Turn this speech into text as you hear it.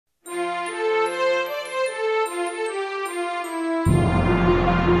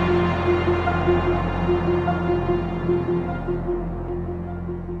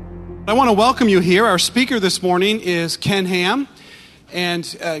I want to welcome you here. Our speaker this morning is Ken Ham. And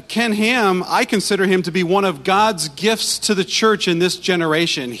Ken Ham, I consider him to be one of God's gifts to the church in this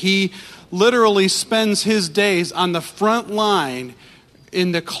generation. He literally spends his days on the front line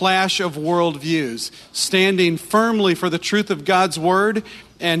in the clash of worldviews, standing firmly for the truth of God's word,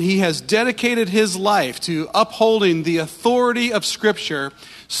 and he has dedicated his life to upholding the authority of Scripture,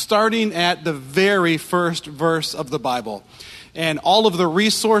 starting at the very first verse of the Bible. And all of the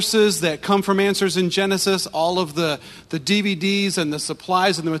resources that come from Answers in Genesis, all of the DVDs and the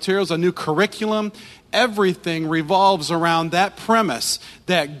supplies and the materials, a new curriculum, everything revolves around that premise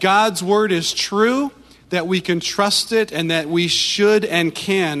that God's word is true, that we can trust it, and that we should and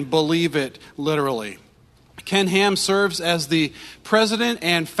can believe it literally. Ken Ham serves as the president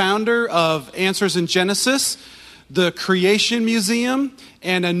and founder of Answers in Genesis, the Creation Museum,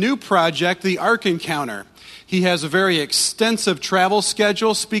 and a new project, the Ark Encounter. He has a very extensive travel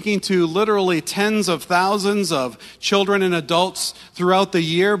schedule, speaking to literally tens of thousands of children and adults throughout the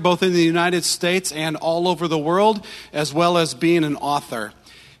year, both in the United States and all over the world, as well as being an author.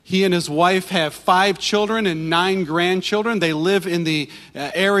 He and his wife have 5 children and 9 grandchildren. They live in the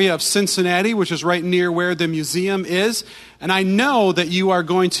area of Cincinnati, which is right near where the museum is. And I know that you are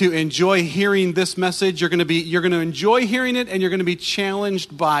going to enjoy hearing this message. You're going to enjoy hearing it, and you're going to be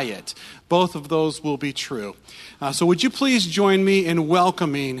challenged by it. Both of those will be true. So would you please join me in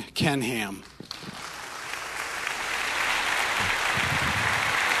welcoming Ken Ham?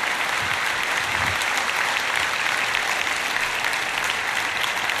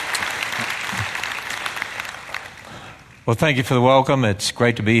 Well, thank you for the welcome. It's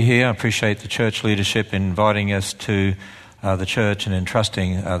great to be here. I appreciate the church leadership inviting us to the church and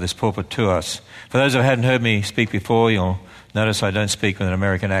entrusting this pulpit to us. For those who hadn't heard me speak before, you'll notice I don't speak with an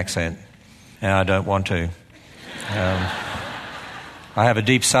American accent, and I don't want to. I have a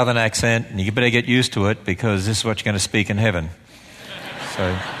deep southern accent, and you better get used to it because this is what you're going to speak in heaven.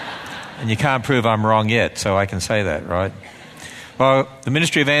 And you can't prove I'm wrong yet, so I can say that, right? Well, the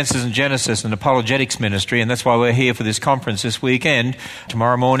Ministry of Answers in Genesis and Apologetics Ministry, and that's why we're here for this conference this weekend.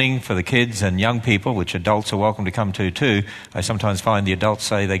 Tomorrow morning for the kids and young people, which adults are welcome to come to too. I sometimes find the adults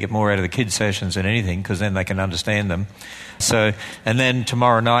say they get more out of the kids' sessions than anything because then they can understand them. And then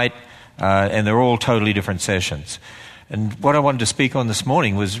tomorrow night, and they're all totally different sessions. And what I wanted to speak on this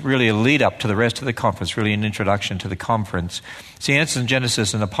morning was really a lead up to the rest of the conference, really an introduction to the conference. See, Answers in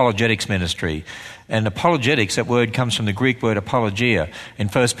Genesis and Apologetics Ministry. And apologetics, that word comes from the Greek word apologia. In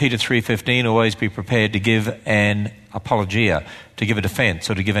 1 Peter 3:15, always be prepared to give an apologia, to give a defense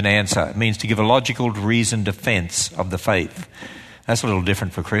or to give an answer. It means to give a logical, reasoned defense of the faith. That's a little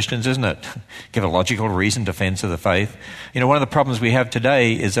different for Christians, isn't it? Give a logical, reasoned defense of the faith. You know, one of the problems we have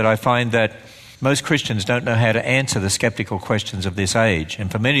today is that I find that most Christians don't know how to answer the skeptical questions of this age.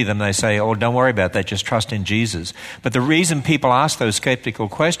 And for many of them, they say, oh, don't worry about that, just trust in Jesus. But the reason people ask those skeptical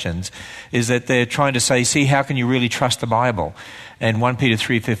questions is that they're trying to say, see, how can you really trust the Bible? And 1 Peter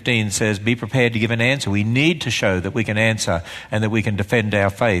 3:15 says, be prepared to give an answer. We need to show that we can answer and that we can defend our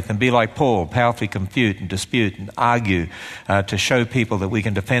faith and be like Paul, powerfully confute and dispute and argue to show people that we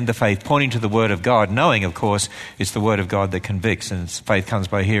can defend the faith, pointing to the Word of God, knowing, of course, it's the Word of God that convicts, and faith comes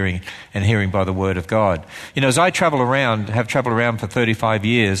by hearing and hearing by the Word of God. You know, as I have traveled around for 35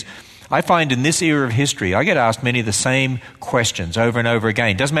 years, I find in this era of history, I get asked many of the same questions over and over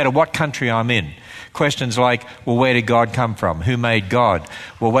again. Doesn't matter what country I'm in. Questions like, well, where did God come from? Who made God?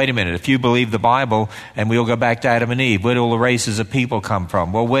 Well, wait a minute. If you believe the Bible and we all go back to Adam and Eve, where do all the races of people come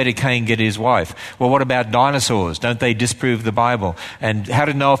from? Well, where did Cain get his wife? Well, what about dinosaurs? Don't they disprove the Bible? And how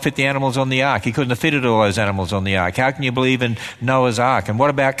did Noah fit the animals on the ark? He couldn't have fitted all those animals on the ark. How can you believe in Noah's ark? And what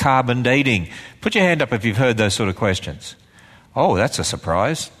about carbon dating? Put your hand up if you've heard those sort of questions. Oh, that's a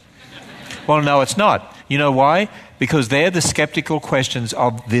surprise. Well, no, it's not. You know why? Because they're the skeptical questions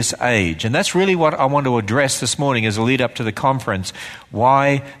of this age. And that's really what I want to address this morning as a lead up to the conference,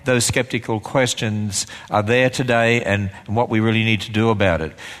 why those skeptical questions are there today and what we really need to do about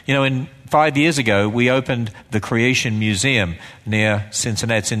it. You know, 5 years ago, we opened the Creation Museum near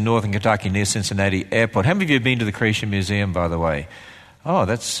Cincinnati. It's in northern Kentucky, near Cincinnati Airport. How many of you have been to the Creation Museum, by the way? Oh,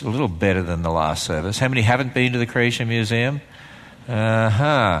 that's a little better than the last service. How many haven't been to the Creation Museum?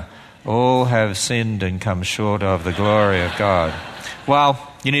 All have sinned and come short of the glory of God.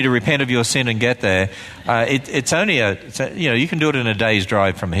 Well, You need to repent of your sin and get there. It's only you can do it in a day's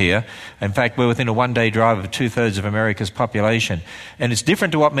drive from here. In fact, we're within a one-day drive of 2/3 of America's population. And it's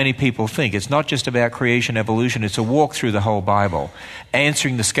different to what many people think. It's not just about creation, evolution. It's a walk through the whole Bible,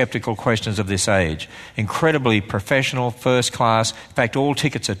 answering the skeptical questions of this age. Incredibly professional, first class. In fact, all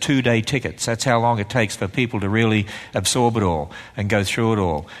tickets are 2-day tickets. That's how long it takes for people to really absorb it all and go through it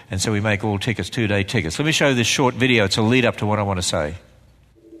all. And so we make all tickets 2-day tickets. Let me show you this short video. It's a lead up to what I want to say.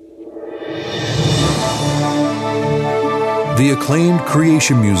 The acclaimed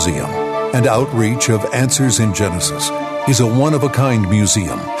Creation Museum and outreach of Answers in Genesis is a one-of-a-kind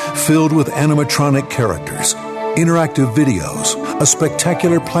museum filled with animatronic characters, interactive videos, a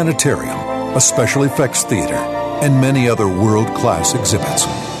spectacular planetarium, a special effects theater, and many other world-class exhibits.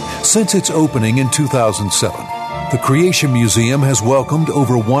 Since its opening in 2007, the Creation Museum has welcomed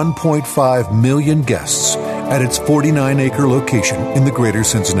over 1.5 million guests at its 49-acre location in the greater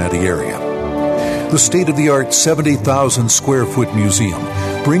Cincinnati area. The state-of-the-art 70,000 square foot museum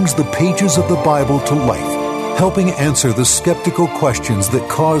brings the pages of the Bible to life, helping answer the skeptical questions that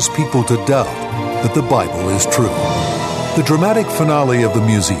cause people to doubt that the Bible is true. The dramatic finale of the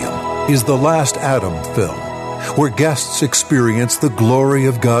museum is the Last Adam film, where guests experience the glory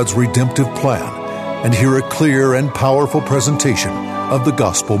of God's redemptive plan and hear a clear and powerful presentation of the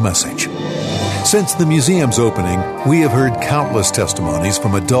gospel message. Since the museum's opening, we have heard countless testimonies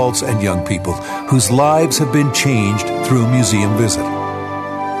from adults and young people whose lives have been changed through a museum visit.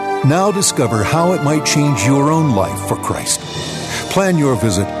 Now discover how it might change your own life for Christ. Plan your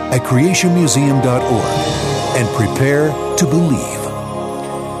visit at creationmuseum.org and prepare to believe.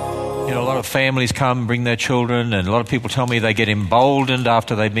 You know, a lot of families come, bring their children, and a lot of people tell me they get emboldened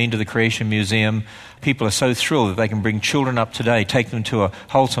after they've been to the Creation Museum. People are so thrilled that they can bring children up today, take them to a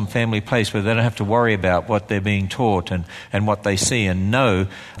wholesome family place where they don't have to worry about what they're being taught and what they see, and know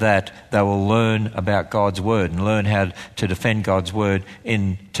that they will learn about God's Word and learn how to defend God's Word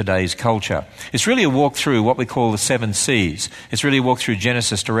in today's culture. It's really a walk through what we call the 7 C's. It's really a walk through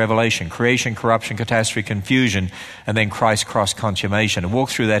Genesis to Revelation: creation, corruption, catastrophe, confusion, and then Christ's cross consummation. A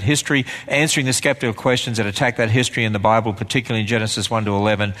walk through that history, answering the skeptical questions that attack that history in the Bible, particularly in Genesis 1 to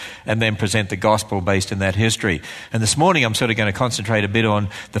 11, and then present the gospel based in that history. And this morning I'm sort of going to concentrate a bit on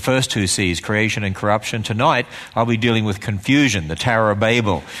the first 2 C's, creation and corruption. Tonight I'll be dealing with confusion, the Tower of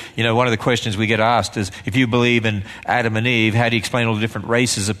Babel. You know, one of the questions we get asked is, if you believe in Adam and Eve, how do you explain all the different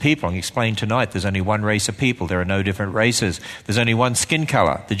races of people? I'll explain tonight there's only one race of people. There are no different races. There's only one skin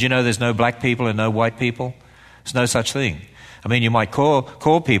color. Did you know there's no black people and no white people? There's no such thing. I mean, you might call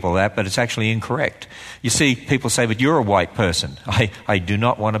people that, but it's actually incorrect. You see, people say, but you're a white person. I do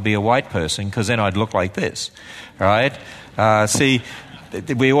not want to be a white person, because then I'd look like this, right? See,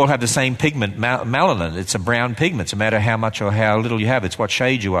 we all have the same pigment, melanin. It's a brown pigment. It's a matter how much or how little you have. It's what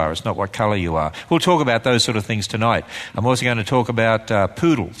shade you are. It's not what color you are. We'll talk about those sort of things tonight. I'm also going to talk about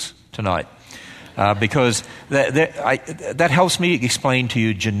poodles tonight. Because that helps me explain to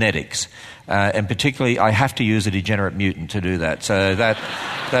you genetics. And particularly, I have to use a degenerate mutant to do that. So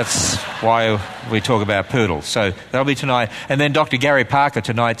that's why we talk about poodles. So that'll be tonight. And then Dr. Gary Parker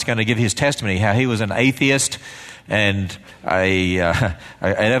tonight's going to give his testimony, how he was an atheist and an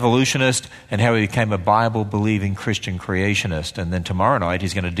evolutionist, and how he became a Bible-believing Christian creationist. And then tomorrow night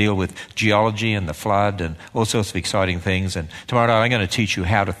he's going to deal with geology and the flood and all sorts of exciting things. And tomorrow night I'm going to teach you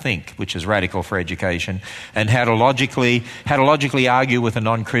how to think, which is radical for education, and how to logically argue with a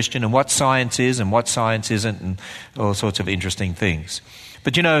non-Christian, and what science is and what science isn't, and all sorts of interesting things.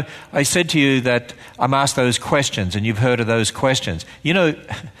 But you know, I said to you that I'm asked those questions, and you've heard of those questions. You know,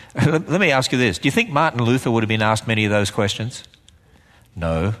 let me ask you this. Do you think Martin Luther would have been asked many of those questions?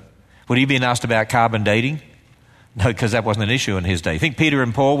 No. Would he have been asked about carbon dating? No, because that wasn't an issue in his day. You think Peter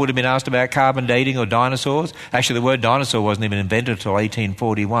and Paul would have been asked about carbon dating or dinosaurs? Actually, the word dinosaur wasn't even invented until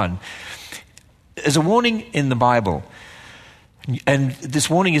 1841. There's a warning in the Bible, and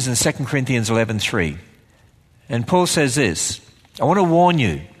this warning is in 2 Corinthians 11:3. And Paul says this: I want to warn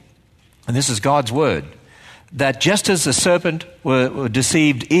you, and this is God's word, that just as the serpent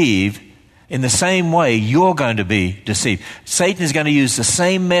deceived Eve, in the same way you're going to be deceived. Satan is going to use the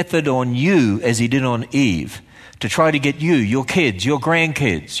same method on you as he did on Eve, to try to get you, your kids, your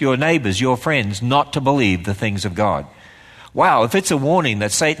grandkids, your neighbors, your friends, not to believe the things of God. Wow, if it's a warning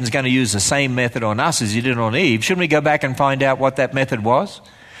that Satan's going to use the same method on us as he did on Eve, shouldn't we go back and find out what that method was?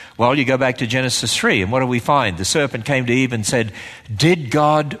 Well, you go back to Genesis 3, and what do we find? The serpent came to Eve and said, did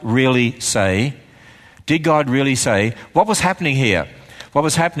God really say? Did God really say? What was happening here? What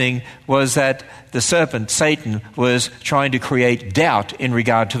was happening was that the serpent, Satan, was trying to create doubt in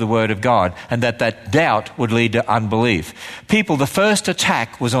regard to the Word of God, and that doubt would lead to unbelief. People, the first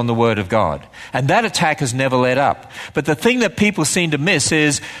attack was on the Word of God, and that attack has never let up. But the thing that people seem to miss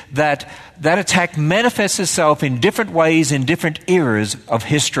is that attack manifests itself in different ways in different eras of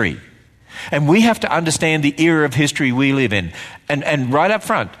history. And we have to understand the era of history we live in. And right up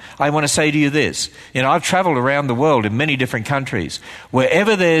front, I want to say to you this. I've traveled around the world in many different countries.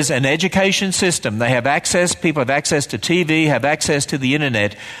 Wherever there's an education system, people have access to TV, have access to the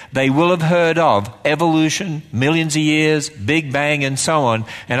internet, they will have heard of evolution, millions of years, Big Bang, and so on.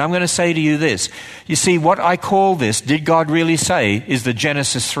 And I'm going to say to you this. You see, what I call this, did God really say, is the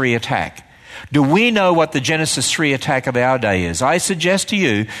Genesis 3 attack. Do we know what the Genesis 3 attack of our day is? I suggest to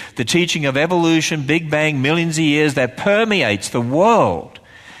you the teaching of evolution, Big Bang, millions of years that permeates the world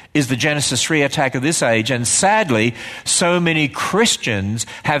is the Genesis 3 attack of this age. And sadly, so many Christians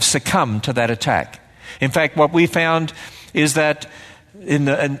have succumbed to that attack. In fact, what we found is that in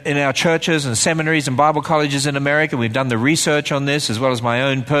our churches and seminaries and Bible colleges in America, we've done the research on this as well as my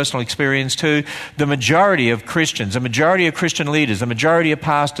own personal experience too. The majority of Christians, the majority of Christian leaders, the majority of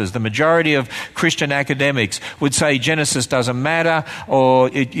pastors, the majority of Christian academics would say Genesis doesn't matter, or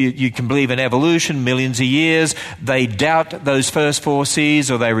you can believe in evolution, millions of years. They doubt those first 4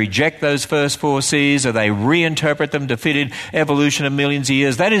 C's, or they reject those first 4 C's, or they reinterpret them to fit in evolution of millions of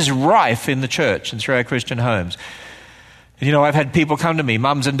years. That is rife in the church and through our Christian homes. I've had people come to me,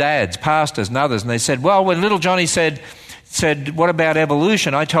 mums and dads, pastors and others, and they said, well, when little Johnny said, what about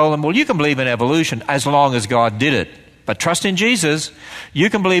evolution? I told them, well, you can believe in evolution as long as God did it. But trust in Jesus. You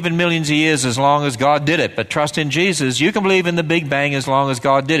can believe in millions of years as long as God did it. But trust in Jesus. You can believe in the Big Bang as long as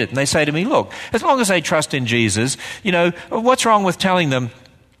God did it. And they say to me, look, as long as they trust in Jesus, what's wrong with telling them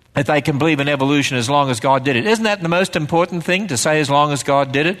that they can believe in evolution as long as God did it? Isn't that the most important thing, to say as long as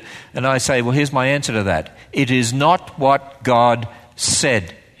God did it? And I say, well, here's my answer to that. It is not what God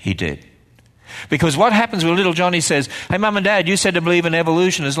said he did. Because what happens when little Johnny says, hey, Mum and Dad, you said to believe in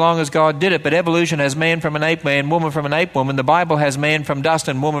evolution as long as God did it, but evolution has man from an ape man, woman from an ape woman. The Bible has man from dust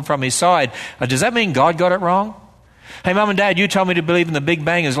and woman from his side. Does that mean God got it wrong? Hey, Mum and Dad, you told me to believe in the Big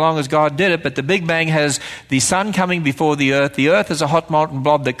Bang as long as God did it, but the Big Bang has the sun coming before the earth. The earth is a hot molten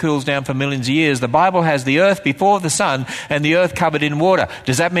blob that cools down for millions of years. The Bible has the earth before the sun and the earth covered in water.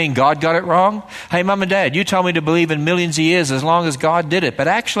 Does that mean God got it wrong? Hey, Mum and Dad, you told me to believe in millions of years as long as God did it, but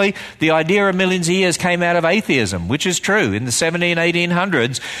actually the idea of millions of years came out of atheism, which is true. In the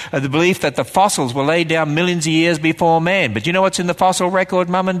 1800s, the belief that the fossils were laid down millions of years before man. But you know what's in the fossil record,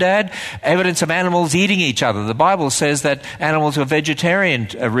 Mum and Dad? Evidence of animals eating each other. The Bible says that animals were vegetarian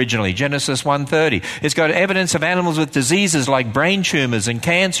originally, Genesis 1:30. It's got evidence of animals with diseases like brain tumors and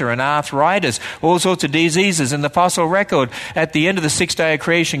cancer and arthritis, all sorts of diseases in the fossil record. At the end of the 6th day of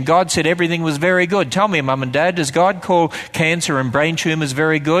creation, God said everything was very good. Tell me, Mum and Dad, does God call cancer and brain tumors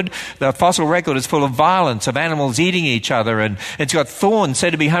very good? The fossil record is full of violence, of animals eating each other, and it's got thorns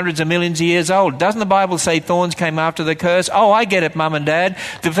said to be hundreds of millions of years old. Doesn't the Bible say thorns came after the curse? Oh, I get it, Mum and Dad.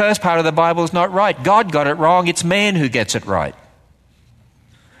 The first part of the Bible is not right. God got it wrong. It's man who gets it right.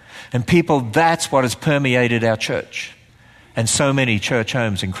 And people, that's what has permeated our church and so many church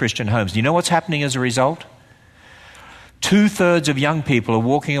homes and Christian homes. Do you know what's happening as a result? 2/3 of young people are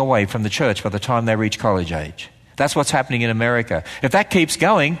walking away from the church by the time they reach college age. That's what's happening in America. If that keeps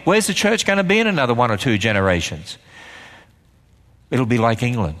going, where's the church going to be in another 1 or 2 generations? It'll be like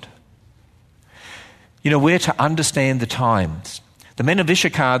England. We're to understand the times. The men of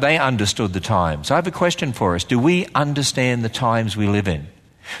Issachar, they understood the times. I have a question for us. Do we understand the times we live in?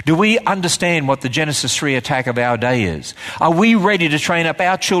 Do we understand what the Genesis 3 attack of our day is? Are we ready to train up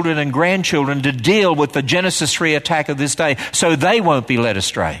our children and grandchildren to deal with the Genesis 3 attack of this day so they won't be led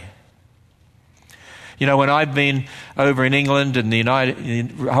astray? When I've been over in England and the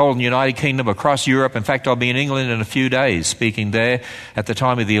whole United Kingdom, across Europe, in fact, I'll be in England in a few days speaking there at the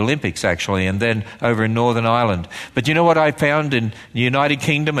time of the Olympics, actually, and then over in Northern Ireland. But you know what I found in the United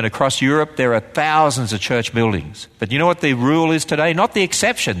Kingdom and across Europe? There are thousands of church buildings. But you know what the rule is today? Not the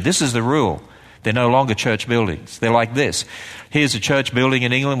exception. This is the rule. They're no longer church buildings. They're like this. Here's a church building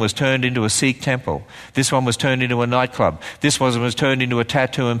in England was turned into a Sikh temple. This one was turned into a nightclub. This one was turned into a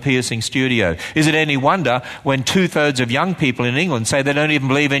tattoo and piercing studio. Is it any wonder when 2/3 of young people in England say they don't even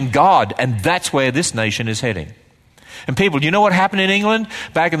believe in God? And that's where this nation is heading. And people, do you know what happened in England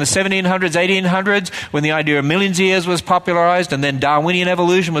back in the 1700s, 1800s, when the idea of millions of years was popularized, and then Darwinian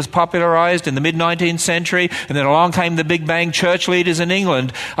evolution was popularized in the mid-19th century, and then along came the Big Bang? Church leaders in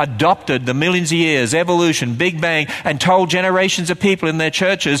England adopted the millions of years, evolution, Big Bang, and told generations of people in their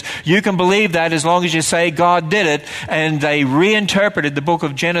churches, you can believe that as long as you say God did it. And they reinterpreted the book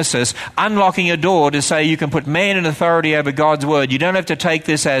of Genesis, unlocking a door to say you can put man in authority over God's word. You don't have to take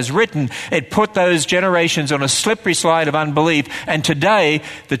this as written. It put those generations on a slippery slide of unbelief. And today,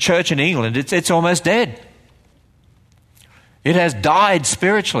 the church in England, it's almost dead. It has died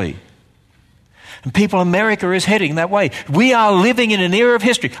spiritually. And people in America is heading that way. We are living in an era of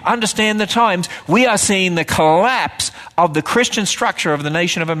history. Understand the times. We are seeing the collapse of the Christian structure of the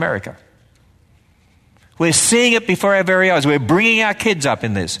nation of America. We're seeing it before our very eyes. We're bringing our kids up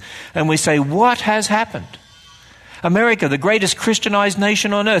in this. And we say, what has happened? America, the greatest Christianized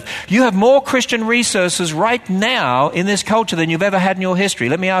nation on earth. You have more Christian resources right now in this culture than you've ever had in your history.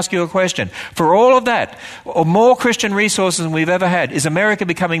 Let me ask you a question. For all of that, or more Christian resources than we've ever had, is America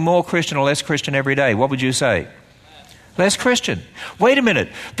becoming more Christian or less Christian every day? What would you say? Less Christian. Wait a minute.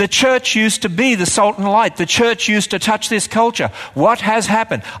 The church used to be the salt and light. The church used to touch this culture. What has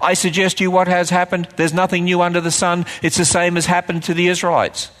happened? I suggest to you what has happened. There's nothing new under the sun. It's the same as happened to the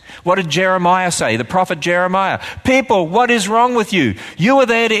Israelites. What did Jeremiah say? The prophet Jeremiah. People, what is wrong with you? You were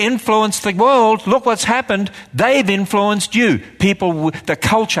there to influence the world. Look what's happened. They've influenced you. People, the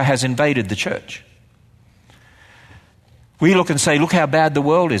culture has invaded the church. We look and say, look how bad the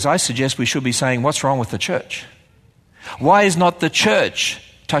world is. I suggest we should be saying, what's wrong with the church? Why is not the church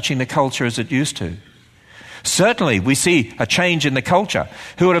touching the culture as it used to? Certainly, we see a change in the culture.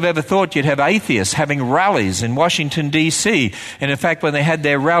 Who would have ever thought you'd have atheists having rallies in Washington, D.C.? And in fact, when they had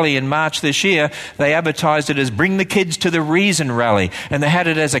their rally in March this year, they advertised it as Bring the Kids to the Reason rally. And they had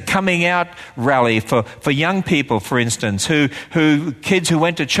it as a coming out rally for young people, for instance, kids who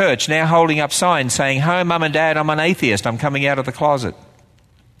went to church now holding up signs saying, "Hi, Mum and Dad, I'm an atheist. I'm coming out of the closet."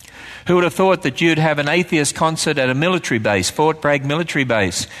 Who would have thought that you'd have an atheist concert at a military base, Fort Bragg military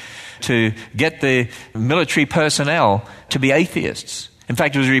base, to get the military personnel to be atheists? In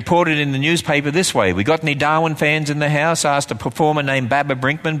fact, it was reported in the newspaper this way. We got any Darwin fans in the house? Asked a performer named Baba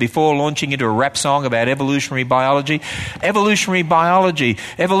Brinkman before launching into a rap song about evolutionary biology. Evolutionary biology,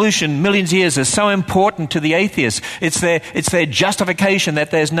 evolution, millions of years, is so important to the atheists. It's their justification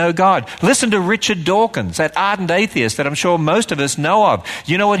that there's no God. Listen to Richard Dawkins, that ardent atheist that I'm sure most of us know of.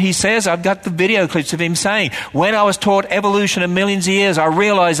 You know what he says? I've got the video clips of him saying, when I was taught evolution of millions of years, I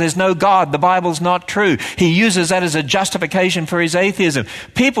realized there's no God. The Bible's not true. He uses that as a justification for his atheism.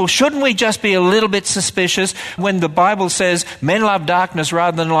 People, shouldn't we just be a little bit suspicious when the Bible says men love darkness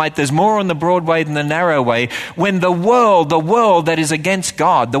rather than light? There's more on the broad way than the narrow way. When the world that is against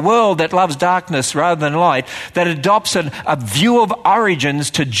God, the world that loves darkness rather than light, that adopts a view of origins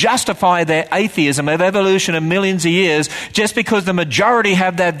to justify their atheism of evolution of millions of years, just because the majority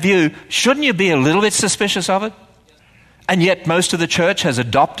have that view, shouldn't you be a little bit suspicious of it? And yet most of the church has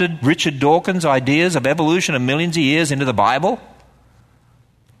adopted Richard Dawkins' ideas of evolution of millions of years into the Bible.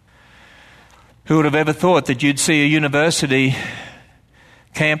 Who would have ever thought that you'd see a university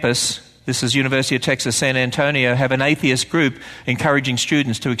campus, this is University of Texas San Antonio, have an atheist group encouraging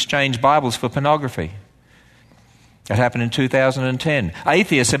students to exchange Bibles for pornography? That happened in 2010.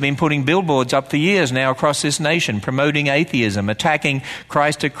 Atheists have been putting billboards up for years now across this nation, promoting atheism, attacking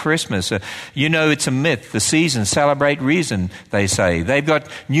Christ at Christmas. You know it's a myth. The seasons celebrate reason, they say. They've got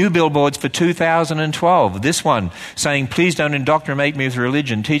new billboards for 2012. This one saying, please don't indoctrinate me with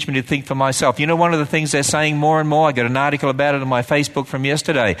religion. Teach me to think for myself. You know one of the things they're saying more and more, I got an article about it on my Facebook from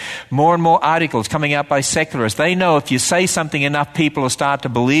yesterday, more and more articles coming out by secularists. They know if you say something enough, people will start to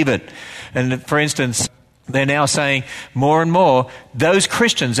believe it. And for instance, they're now saying more and more, those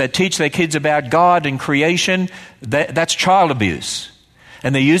Christians that teach their kids about God and creation, that's child abuse.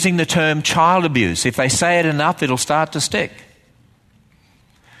 And they're using the term child abuse. If they say it enough, it'll start to stick.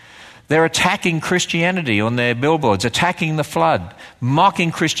 They're attacking Christianity on their billboards, attacking the flood,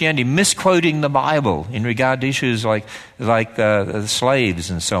 mocking Christianity, misquoting the Bible in regard to issues like slaves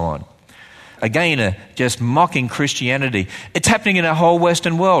and so on. Again, just mocking Christianity. It's happening in our whole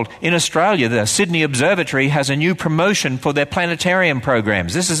Western world. In Australia, the Sydney Observatory has a new promotion for their planetarium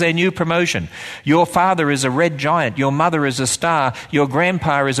programs. This is their new promotion. Your father is a red giant. Your mother is a star. Your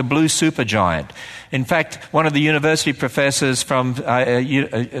grandpa is a blue supergiant. In fact, one of the university professors from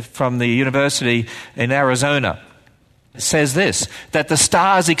the university in Arizona says this, that the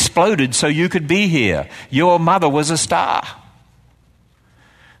stars exploded so you could be here. Your mother was a star.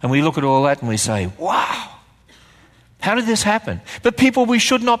 And we look at all that and we say, wow, how did this happen? But people, we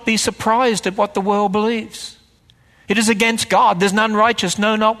should not be surprised at what the world believes. It is against God. There's none righteous,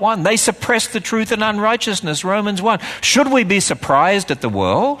 no, not one. They suppress the truth and unrighteousness, Romans 1. Should we be surprised at the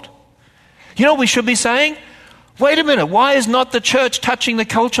world? You know what we should be saying? Wait a minute, why is not the church touching the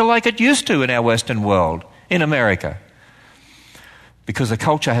culture like it used to in our Western world, in America? Because the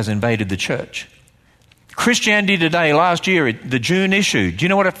culture has invaded the church. Christianity Today, last year, the June issue, do you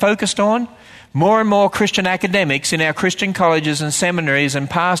know what it focused on? More and more Christian academics in our Christian colleges and seminaries and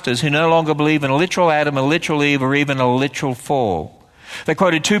pastors who no longer believe in a literal Adam, a literal Eve, or even a literal fall. They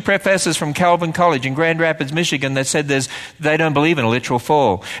quoted 2 professors from Calvin College in Grand Rapids, Michigan that said they don't believe in a literal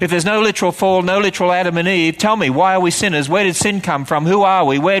fall. If there's no literal fall, no literal Adam and Eve, tell me, why are we sinners? Where did sin come from? Who are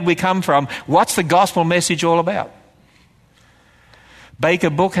we? Where did we come from? What's the gospel message all about?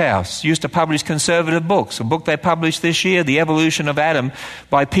 Baker Bookhouse used to publish conservative books. A book they published this year, The Evolution of Adam,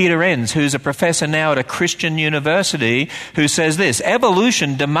 by Peter Enns, who's a professor now at a Christian university, who says this: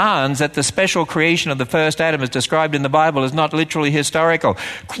 evolution demands that the special creation of the first Adam as described in the Bible is not literally historical.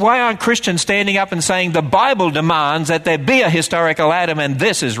 Why aren't Christians standing up and saying the Bible demands that there be a historical Adam and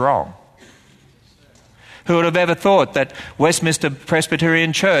this is wrong? Who would have ever thought that Westminster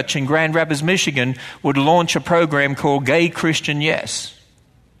Presbyterian Church in Grand Rapids, Michigan would launch a program called Gay Christian Yes?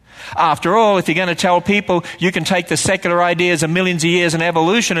 After all, if you're going to tell people you can take the secular ideas of millions of years in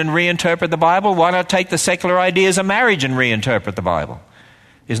evolution and reinterpret the Bible, why not take the secular ideas of marriage and reinterpret the Bible?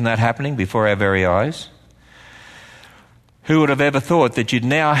 Isn't that happening before our very eyes? Who would have ever thought that you'd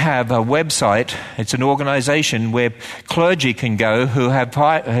now have a website, it's an organization where clergy can go who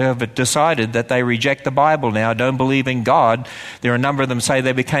have decided that they reject the Bible now, don't believe in God. There are a number of them say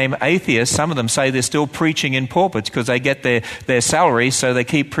they became atheists. Some of them say they're still preaching in pulpits because they get their salary, so they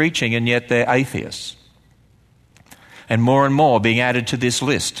keep preaching, and yet they're atheists. And more being added to this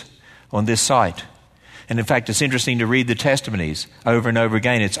list on this site. And in fact, it's interesting to read the testimonies over and over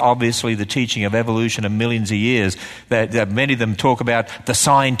again. It's obviously the teaching of evolution of millions of years that many of them talk about the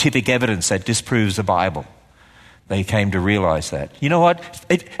scientific evidence that disproves the Bible. They came to realize that. You know what?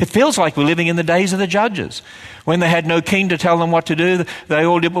 It feels like we're living in the days of the judges. When they had no king to tell them what to do, they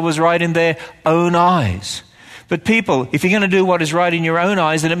all did what was right in their own eyes. But people, if you're going to do what is right in your own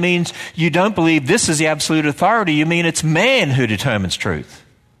eyes, then it means you don't believe this is the absolute authority. You mean it's man who determines truth.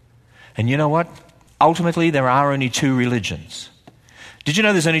 And you know what? Ultimately, there are only 2 religions. Did you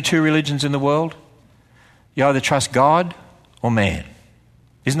know there's only 2 religions in the world? You either trust God or man.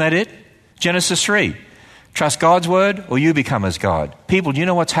 Isn't that it? Genesis 3. Trust God's word or you become as God. People, do you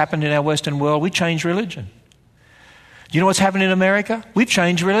know what's happened in our Western world? We changed religion. Do you know what's happened in America? We've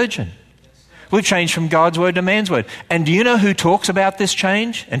changed religion. We've changed from God's word to man's word. And do you know who talks about this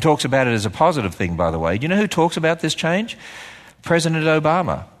change? And talks about it as a positive thing, by the way. Do you know who talks about this change? President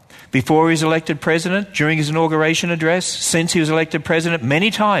Obama. Before he was elected president, during his inauguration address, since he was elected president,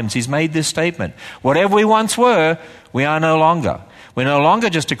 many times he's made this statement: whatever we once were, we are no longer. We're no longer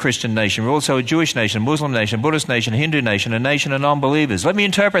just a Christian nation. We're also a Jewish nation, Muslim nation, Buddhist nation, Hindu nation, a nation of non-believers. Let me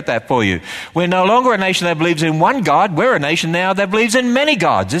interpret that for you. We're no longer a nation that believes in one God. We're a nation now that believes in many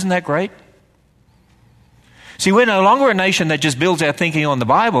gods. Isn't that great? See, we're no longer a nation that just builds our thinking on the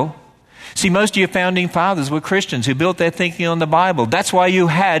Bible. See, most of your founding fathers were Christians who built their thinking on the Bible. That's why you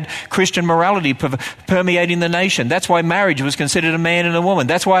had Christian morality permeating the nation. That's why marriage was considered a man and a woman.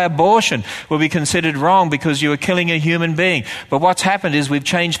 That's why abortion will be considered wrong, because you were killing a human being. But what's happened is we've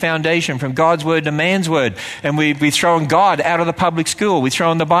changed foundation from God's word to man's word. And we've thrown God out of the public school. We've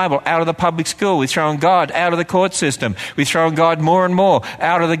thrown the Bible out of the public school. We've thrown God out of the court system. We've thrown God more and more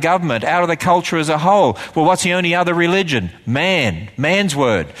out of the government, out of the culture as a whole. Well, what's the only other religion? Man's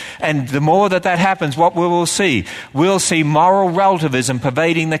word. And the more that happens, what we will see? We'll see moral relativism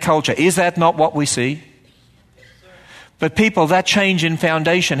pervading the culture. Is that not what we see? But people, that change in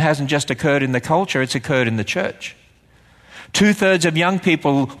foundation hasn't just occurred in the culture, it's occurred in the church. 2/3 of young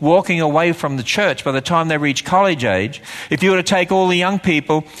people walking away from the church by the time they reach college age. If you were to take all the young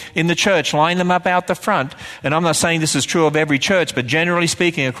people in the church, line them up out the front, and I'm not saying this is true of every church, but generally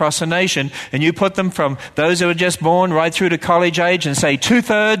speaking across the nation, and you put them from those who were just born right through to college age and say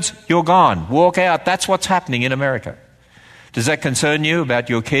 2/3, you're gone, walk out. That's what's happening in America. Does that concern you about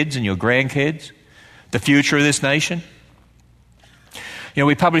your kids and your grandkids? The future of this nation? You know,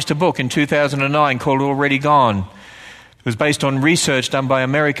 we published a book in 2009 called Already Gone. It was based on research done by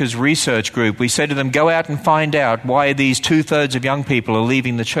America's research group. We said to them, go out and find out why these 2/3 of young people are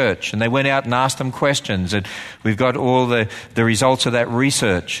leaving the church. And they went out and asked them questions. And we've got all the results of that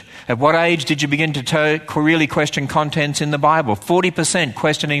research. At what age did you begin to really question contents in the Bible? 40%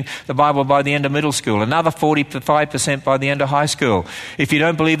 questioning the Bible by the end of middle school. Another 45% by the end of high school. If you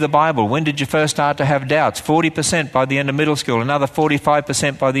don't believe the Bible, when did you first start to have doubts? 40% by the end of middle school. Another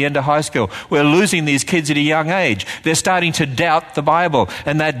 45% by the end of high school. We're losing these kids at a young age. They're starting to doubt the Bible,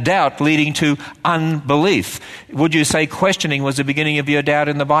 and that doubt leading to unbelief. Would you say questioning was the beginning of your doubt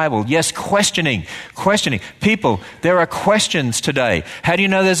in the Bible? Yes, questioning. People, there are questions today. How do you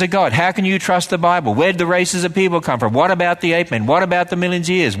know there's a God? How can you trust the Bible? Where did the races of people come from? What about the ape men? What about the millions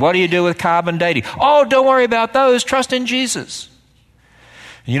of years? What do you do with carbon dating? Oh, don't worry about those. Trust in Jesus.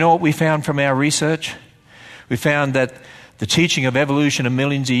 And you know what we found from our research? We found that the teaching of evolution of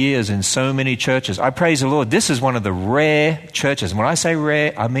millions of years in so many churches. I praise the Lord. This is one of the rare churches. And when I say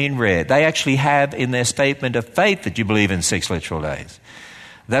rare, I mean rare. They actually have in their statement of faith that you believe in 6 literal days.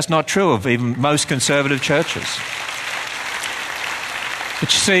 That's not true of even most conservative churches.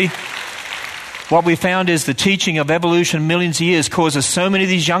 But you see, what we found is the teaching of evolution millions of years causes so many of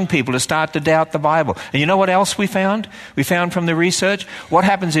these young people to start to doubt the Bible. And you know what else we found? We found from the research, what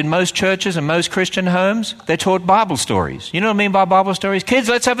happens in most churches and most Christian homes? They're taught Bible stories. You know what I mean by Bible stories? Kids,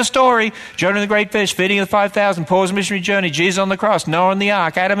 let's have a story. Jonah and the great fish, feeding of the 5,000, Paul's missionary journey, Jesus on the cross, Noah on the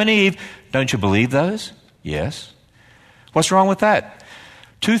ark, Adam and Eve. Don't you believe those? Yes. What's wrong with that?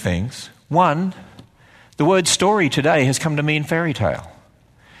 2 things. 1, the word story today has come to mean fairy tale.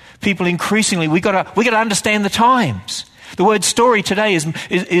 People increasingly, we got to understand the times. The word story today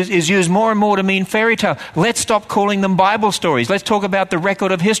is used more and more to mean fairy tale. Let's stop calling them Bible stories. Let's talk about the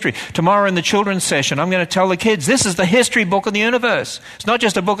record of history. Tomorrow in the children's session, I'm going to tell the kids, this is the history book of the universe. It's not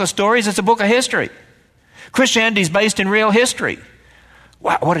just a book of stories, it's a book of history. Christianity is based in real history.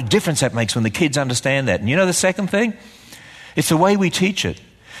 Wow, what a difference that makes when the kids understand that. And you know the second thing? It's the way we teach it.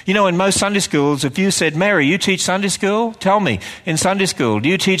 You know, in most Sunday schools, if you said, Mary, you teach Sunday school? Tell me, in Sunday school, do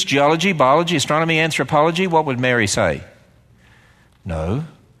you teach geology, biology, astronomy, anthropology? What would Mary say? No.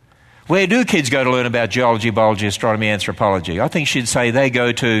 Where do kids go to learn about geology, biology, astronomy, anthropology? I think she'd say they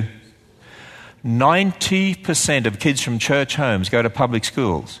go to 90% of kids from church homes go to public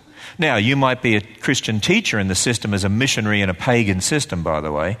schools. Now, you might be a Christian teacher in the system as a missionary in a pagan system, by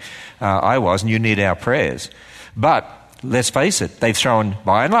the way. I was, and you need our prayers. But let's face it, they've thrown,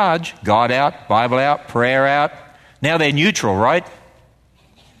 by and large, God out, Bible out, prayer out. Now they're neutral, right?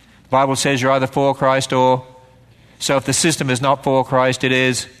 The Bible says you're either for Christ or... So if the system is not for Christ, it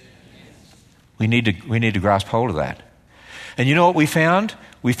is... We need to grasp hold of that. And you know what we found?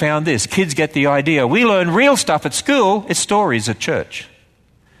 We found this. Kids get the idea. We learn real stuff at school. It's stories at church.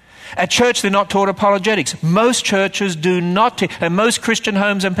 At church, they're not taught apologetics. Most churches do not, and most Christian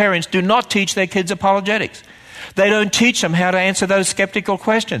homes and parents do not teach their kids apologetics. They don't teach them how to answer those skeptical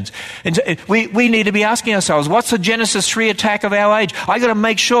questions. And we need to be asking ourselves, what's the Genesis 3 attack of our age? I got to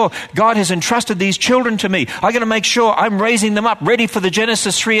make sure God has entrusted these children to me. I got to make sure I'm raising them up ready for the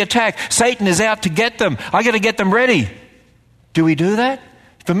Genesis 3 attack. Satan is out to get them. I got to get them ready. Do we do that?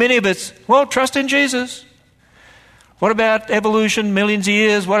 For many of us, well, trust in Jesus. What about evolution, millions of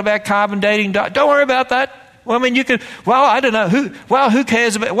years? What about carbon dating? Don't worry about that. Well, I mean, you could, well, I don't know. Who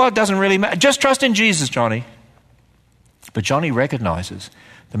cares about, well, it doesn't really matter. Just trust in Jesus, Johnny. But Johnny recognizes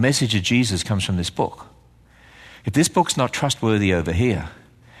the message of Jesus comes from this book. If this book's not trustworthy over here,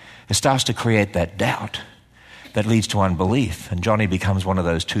 it starts to create that doubt that leads to unbelief. And Johnny becomes one of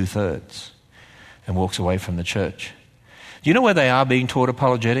those 2/3 and walks away from the church. Do you know where they are being taught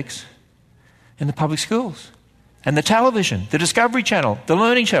apologetics? In the public schools. And the television, the Discovery Channel, the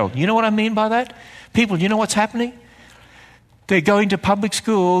Learning Channel. You know what I mean by that? People, you know what's happening? They're going to public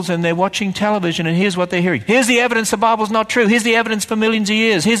schools and they're watching television, and here's what they're hearing. Here's the evidence the Bible's not true. Here's the evidence for millions of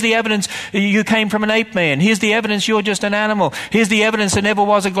years. Here's the evidence you came from an ape man. Here's the evidence you're just an animal. Here's the evidence there never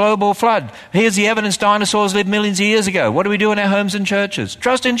was a global flood. Here's the evidence dinosaurs lived millions of years ago. What do we do in our homes and churches?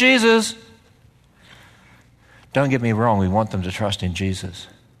 Trust in Jesus. Don't get me wrong, we want them to trust in Jesus.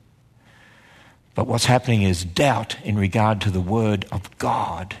 But what's happening is doubt in regard to the Word of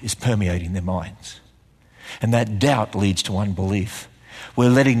God is permeating their minds. And that doubt leads to unbelief. We're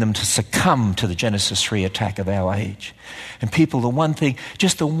letting them to succumb to the Genesis 3 attack of our age. And people, the one thing,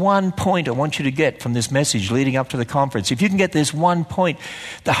 just the one point I want you to get from this message leading up to the conference, if you can get this one point,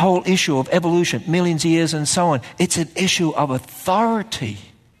 the whole issue of evolution, millions of years and so on, it's an issue of authority.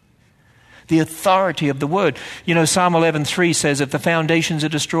 The authority of the Word. You know, Psalm 11:3 says, if the foundations are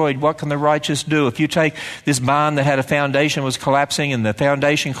destroyed, what can the righteous do? If you take this barn that had a foundation, was collapsing, and the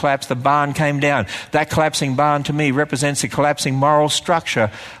foundation collapsed, the barn came down. That collapsing barn to me represents the collapsing moral structure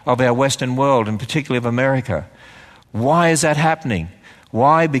of our Western world, and particularly of America. Why is that happening?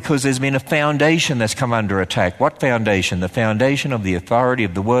 Why? Because there's been a foundation that's come under attack. What foundation? The foundation of the authority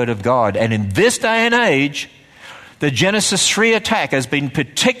of the Word of God. And in this day and age, the Genesis 3 attack has been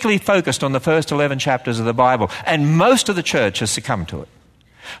particularly focused on the first 11 chapters of the Bible, and most of the church has succumbed to it.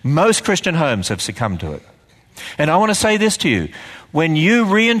 Most Christian homes have succumbed to it. And I want to say this to you. When you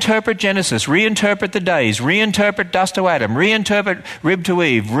reinterpret Genesis, reinterpret the days, reinterpret dust to Adam, reinterpret rib to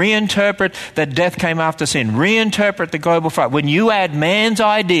Eve, reinterpret that death came after sin, reinterpret the global flood, when you add man's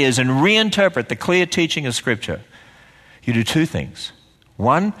ideas and reinterpret the clear teaching of Scripture, you do two things.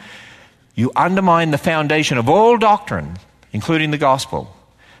 One, you undermine the foundation of all doctrine, including the gospel.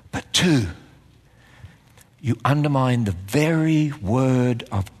 But two, you undermine the very Word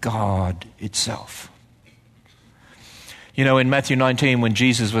of God itself. You know, in Matthew 19, when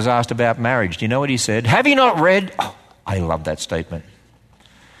Jesus was asked about marriage, do you know what he said? Have you not read? Oh, I love that statement.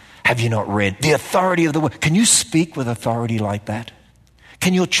 Have you not read the authority of the Word? Can you speak with authority like that?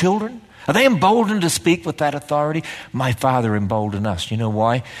 Can your children? Are they emboldened to speak with that authority? My Father emboldened us. You know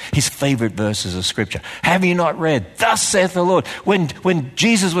why? His favorite verses of Scripture. Have you not read? Thus saith the Lord. When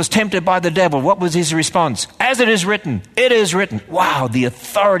Jesus was tempted by the devil, what was his response? As it is written, it is written. Wow, the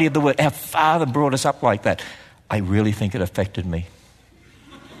authority of the Word. Our Father brought us up like that. I really think it affected me.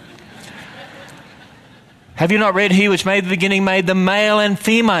 Have you not read, he which made the beginning made them male and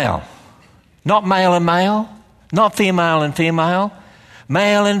female? Not male and male, not female and female.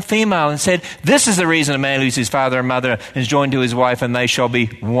 Male and female, and said, this is the reason a man leaves his father and mother and is joined to his wife, and they shall be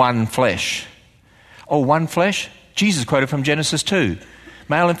one flesh. Oh, one flesh? Jesus quoted from Genesis 2.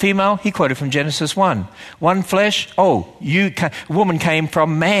 Male and female, he quoted from Genesis 1. One flesh, a woman came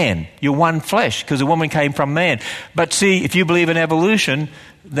from man. You're one flesh because a woman came from man. But see, if you believe in evolution,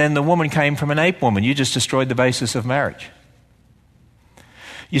 then the woman came from an ape woman. You just destroyed the basis of marriage.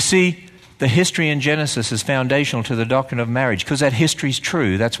 You see, the history in Genesis is foundational to the doctrine of marriage because that history is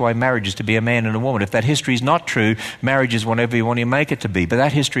true. That's why marriage is to be a man and a woman. If that history is not true, marriage is whatever you want to make it to be. But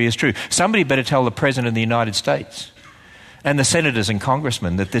that history is true. Somebody better tell the President of the United States and the senators and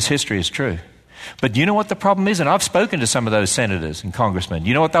congressmen that this history is true. But you know what the problem is? And I've spoken to some of those senators and congressmen.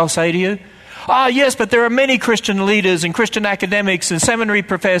 You know what they'll say to you? Yes, but there are many Christian leaders and Christian academics and seminary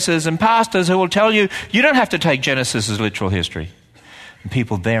professors and pastors who will tell you, you don't have to take Genesis as literal history. And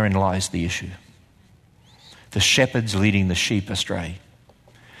people, therein lies the issue. The shepherds leading the sheep astray.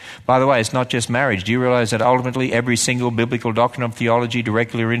 By the way, it's not just marriage. Do you realize that ultimately every single biblical doctrine of theology,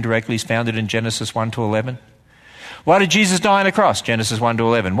 directly or indirectly, is founded in Genesis 1 to 11? Why did Jesus die on a cross? Genesis 1 to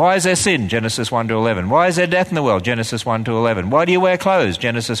 11. Why is there sin? Genesis 1 to 11. Why is there death in the world? Genesis 1 to 11. Why do you wear clothes?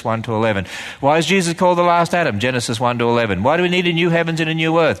 Genesis 1 to 11. Why is Jesus called the last Adam? Genesis 1 to 11. Why do we need a new heavens and a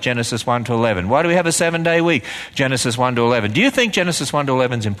new earth? Genesis 1 to 11. Why do we have a 7-day week? Genesis 1 to 11. Do you think Genesis 1 to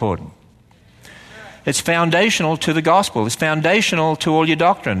 11 is important? It's foundational to the gospel. It's foundational to all your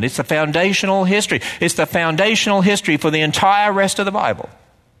doctrine. It's the foundational history. It's the foundational history for the entire rest of the Bible.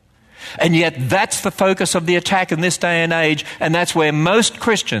 And yet that's the focus of the attack in this day and age, and that's where most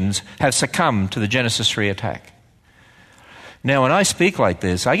Christians have succumbed to the Genesis 3 attack. Now, when I speak like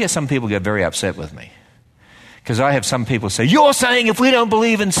this, I get some people get very upset with me. Because I have some people say, you're saying if we don't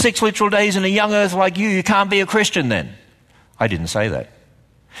believe in 6 literal days in a young earth like you can't be a Christian then. I didn't say that.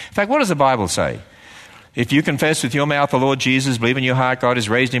 In fact, what does the Bible say? If you confess with your mouth the Lord Jesus, believe in your heart God has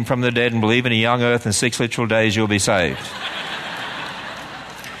raised him from the dead, and believe in a young earth and 6 literal days, you'll be saved.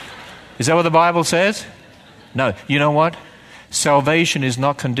 Is that what the Bible says? No. You know what? Salvation is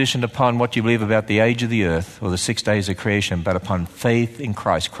not conditioned upon what you believe about the age of the earth or the 6 days of creation, but upon faith in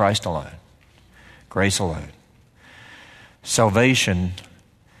Christ, Christ alone, grace alone. Salvation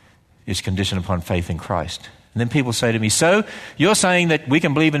is conditioned upon faith in Christ. And then people say to me, so you're saying that we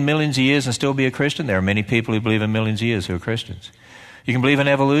can believe in millions of years and still be a Christian? There are many people who believe in millions of years who are Christians. You can believe in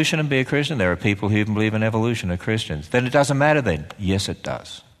evolution and be a Christian? There are people who even believe in evolution and are Christians. Then it doesn't matter then? Yes, it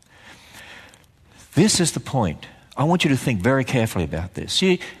does. This is the point. I want you to think very carefully about this.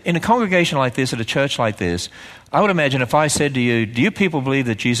 See, in a congregation like this, at a church like this, I would imagine if I said to you, do you people believe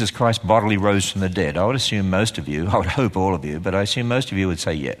that Jesus Christ bodily rose from the dead? I would assume most of you, I would hope all of you, but I assume most of you would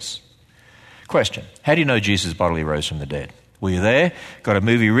say yes. Question, how do you know Jesus bodily rose from the dead? Were you there? Got a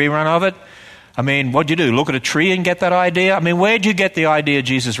movie rerun of it? I mean, what'd you do? Look at a tree and get that idea? I mean, where'd you get the idea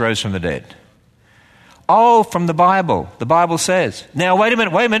Jesus rose from the dead? Oh, from the Bible. The Bible says. Now, wait a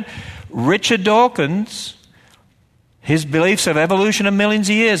minute. Richard Dawkins His beliefs of evolution of millions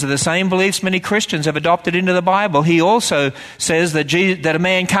of years are the same beliefs many Christians have adopted into the Bible. He also says that a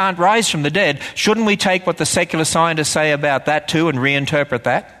man can't rise from the dead. Shouldn't we take what the secular scientists say about that too and reinterpret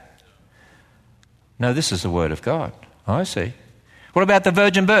that? No, this is the Word of God. I see. What about the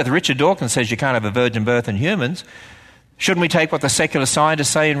virgin birth? Richard Dawkins says you can't have a virgin birth in humans. Shouldn't we take what the secular scientists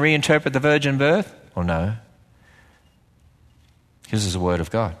say and reinterpret the virgin birth? Well, no. This is the Word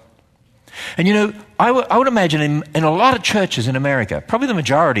of God. And you know, I would imagine in a lot of churches in America, probably the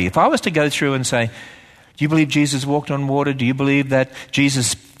majority, if I was to go through and say, do you believe Jesus walked on water? Do you believe that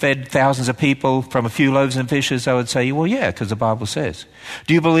Jesus fed thousands of people from a few loaves and fishes? I would say, well, yeah, because the Bible says.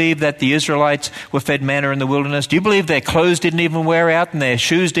 Do you believe that the Israelites were fed manna in the wilderness? Do you believe their clothes didn't even wear out and their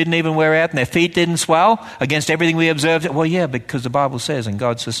shoes didn't even wear out and their feet didn't swell against everything we observed? Well, yeah, because the Bible says and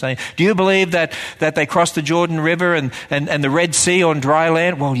God sustained. Do you believe that they crossed the Jordan River and the Red Sea on dry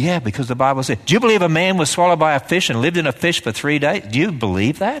land? Well, yeah, because the Bible says. Do you believe a man was swallowed by a fish and lived in a fish for 3 days? Do you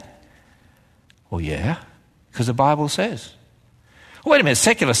believe that? Well, yeah, because the Bible says. Wait a minute,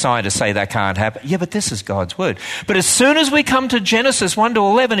 secular scientists say that can't happen. Yeah, but this is God's Word. But as soon as we come to Genesis 1 to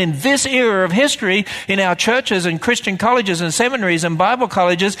 11, in this era of history, in our churches and Christian colleges and seminaries and Bible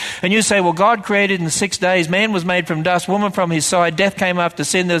colleges, and you say, well, God created in 6 days, man was made from dust, woman from his side, death came after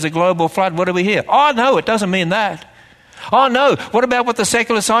sin, there's a global flood, what do we hear? Oh, no, it doesn't mean that. Oh, no, what about what the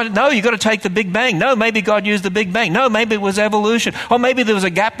secular scientists? No, you've got to take the Big Bang. No, maybe God used the Big Bang. No, maybe it was evolution. Or maybe there was a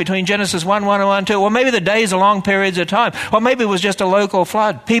gap between Genesis 1, 1 and 1, 2. Or maybe the days are long periods of time. Or maybe it was just a local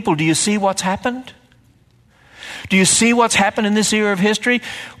flood. People, do you see what's happened? Do you see what's happened in this era of history?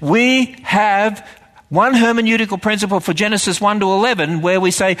 We have one hermeneutical principle for Genesis 1 to 11 where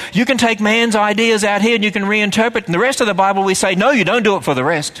we say, you can take man's ideas out here and you can reinterpret. And the rest of the Bible we say, no, you don't do it for the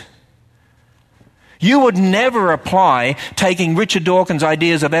rest. You would never apply taking Richard Dawkins'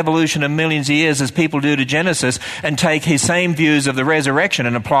 ideas of evolution of millions of years as people do to Genesis and take his same views of the resurrection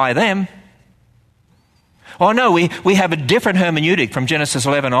and apply them. Oh no, we have a different hermeneutic from Genesis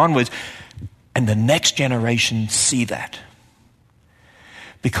 11 onwards, and the next generation see that.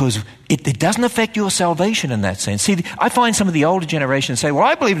 Because it doesn't affect your salvation in that sense. See, I find some of the older generations say, well,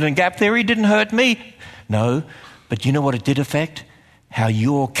 I believed in gap theory, it didn't hurt me. No, but you know what it did affect? How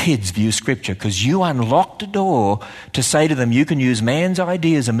your kids view Scripture, because you unlocked a door to say to them, you can use man's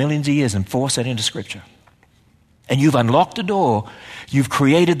ideas a millions of years and force that into Scripture. And you've unlocked a door. You've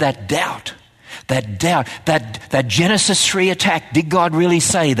created that doubt, that Genesis 3 attack. Did God really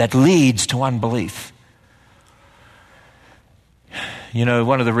say? That leads to unbelief. You know,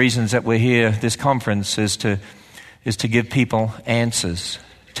 one of the reasons that we're here, this conference, is to give people answers,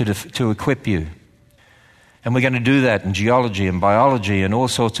 to equip you. And we're going to do that in geology and biology and all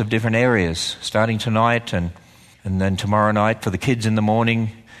sorts of different areas, starting tonight and then tomorrow night for the kids in the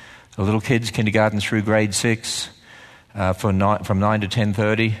morning, the little kids, kindergarten through grade 6, from 9 to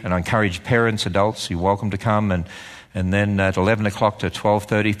 10:30. And I encourage parents, adults, you're welcome to come. And then at 11 o'clock to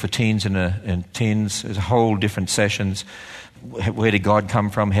 12:30 for teens and teens, there's a whole different sessions. Where did God come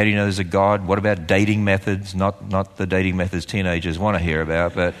from? How do you know there's a God? What about dating methods? Not the dating methods teenagers want to hear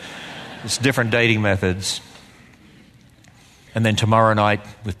about, but it's different dating methods. And then tomorrow night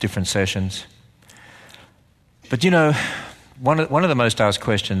with different sessions. But you know, one of the most asked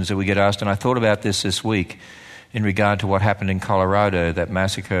questions that we get asked, and I thought about this week in regard to what happened in Colorado, that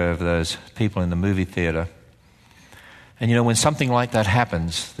massacre of those people in the movie theater. And you know, when something like that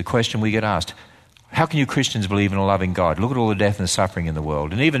happens, the question we get asked, how can you Christians believe in a loving God? Look at all the death and suffering in the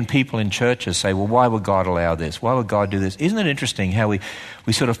world. And even people in churches say, well, why would God allow this? Why would God do this? Isn't it interesting how we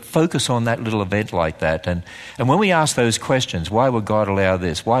sort of focus on that little event like that? And when we ask those questions, why would God allow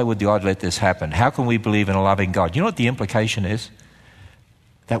this? Why would God let this happen? How can we believe in a loving God? You know what the implication is?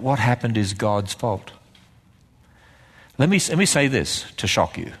 That what happened is God's fault. Let me say this to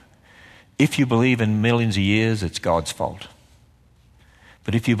shock you. If you believe in millions of years, it's God's fault.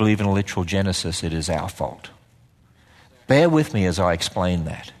 But if you believe in a literal Genesis, it is our fault. Bear with me as I explain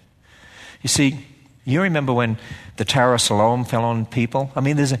that. You see, you remember when the Tower of Siloam fell on people? I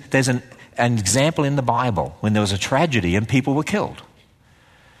mean, there's an example in the Bible when there was a tragedy and people were killed.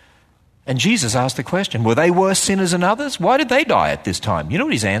 And Jesus asked the question, were they worse sinners than others? Why did they die at this time? You know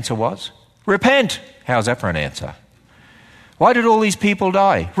what his answer was? Repent. How's that for an answer? Why did all these people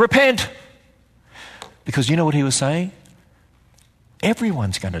die? Repent. Because you know what he was saying?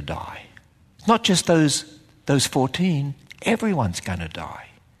 Everyone's going to die. It's not just those 14. Everyone's going to die.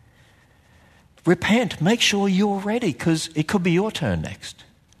 Repent. Make sure you're ready, because it could be your turn next.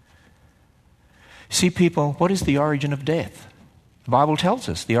 See, people, what is the origin of death? The Bible tells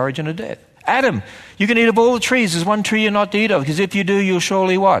us the origin of death. Adam, you can eat of all the trees. There's one tree you're not to eat of, because if you do, you'll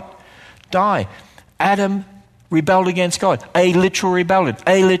surely what? Die. Adam rebelled against God. A literal rebellion,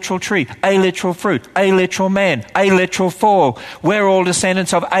 a literal tree, a literal fruit, a literal man, a literal fall. We're all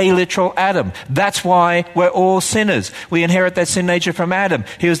descendants of a literal Adam. That's why we're all sinners. We inherit that sin nature from Adam.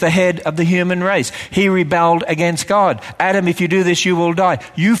 He was the head of the human race. He rebelled against God. Adam, if you do this, you will die.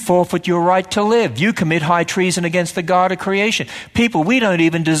 You forfeit your right to live. You commit high treason against the God of creation. People, we don't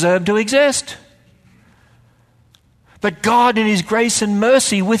even deserve to exist. But God in His grace and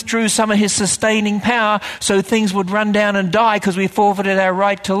mercy withdrew some of His sustaining power so things would run down and die because we forfeited our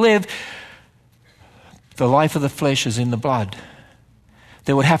right to live. The life of the flesh is in the blood.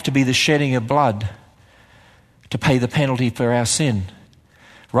 There would have to be the shedding of blood to pay the penalty for our sin.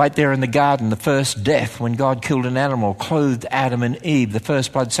 Right there in the garden, the first death, when God killed an animal, clothed Adam and Eve, the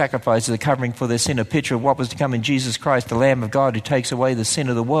first blood sacrifice is a covering for their sin, a picture of what was to come in Jesus Christ, the Lamb of God who takes away the sin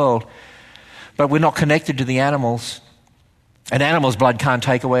of the world. But we're not connected to the animals. An animal's blood can't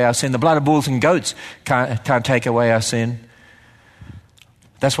take away our sin. The blood of bulls and goats can't take away our sin.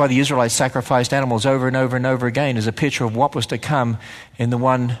 That's why the Israelites sacrificed animals over and over and over again as a picture of what was to come in the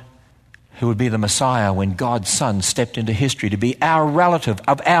one who would be the Messiah when God's Son stepped into history to be our relative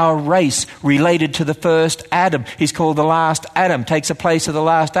of our race related to the first Adam. He's called the last Adam, takes the place of the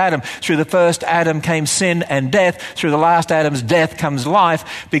last Adam. Through the first Adam came sin and death. Through the last Adam's death comes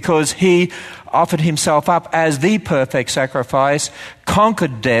life because He offered Himself up as the perfect sacrifice,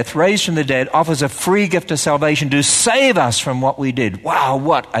 conquered death, raised from the dead, offers a free gift of salvation to save us from what we did. Wow,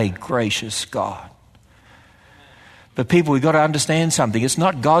 what a gracious God. But people, we've got to understand something. It's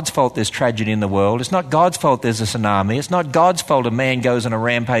not God's fault there's tragedy in the world. It's not God's fault there's a tsunami. It's not God's fault a man goes on a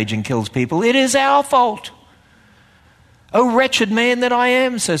rampage and kills people. It is our fault. Oh, wretched man that I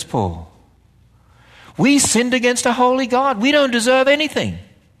am, says Paul. We sinned against a holy God. We don't deserve anything.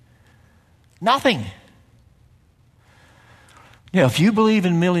 Nothing. Now, if you believe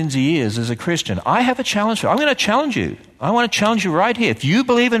in millions of years as a Christian, I have a challenge for you. I'm going to challenge you. I want to challenge you right here. If you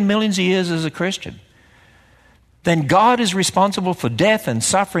believe in millions of years as a Christian, then God is responsible for death and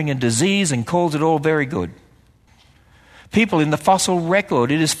suffering and disease and calls it all very good. People, in the fossil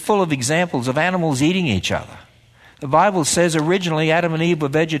record, it is full of examples of animals eating each other. The Bible says originally Adam and Eve were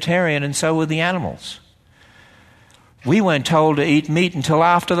vegetarian and so were the animals. We weren't told to eat meat until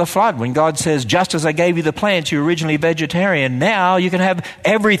after the flood, when God says, just as I gave you the plants, you're originally vegetarian, now you can have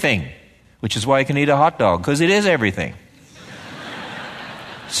everything, which is why you can eat a hot dog, because it is everything.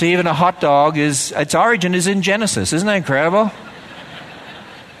 See, even a hot dog, its origin is in Genesis. Isn't that incredible?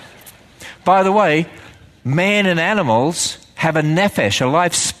 By the way, man and animals have a nephesh, a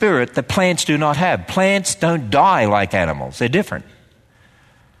life spirit that plants do not have. Plants don't die like animals. They're different.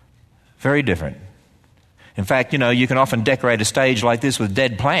 Very different. In fact, you can often decorate a stage like this with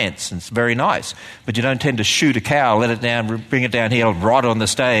dead plants. It's very nice. But you don't tend to shoot a cow, let it down, bring it down here, it'll rot on the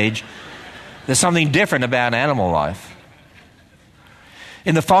stage. There's something different about animal life.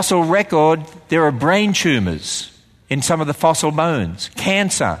 In the fossil record, there are brain tumors in some of the fossil bones,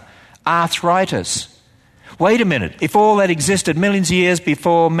 cancer, arthritis. Wait a minute. If all that existed millions of years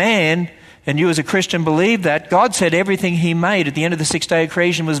before man, and you as a Christian believe that, God said everything He made at the end of the sixth day of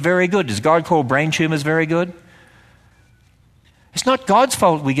creation was very good. Does God call brain tumors very good? It's not God's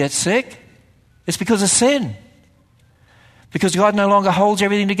fault we get sick. It's because of sin. Because God no longer holds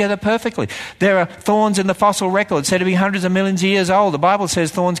everything together perfectly. There are thorns in the fossil record said to be hundreds of millions of years old. The Bible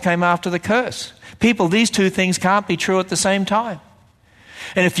says thorns came after the curse. People, these two things can't be true at the same time.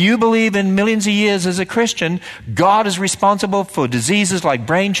 And if you believe in millions of years as a Christian, God is responsible for diseases like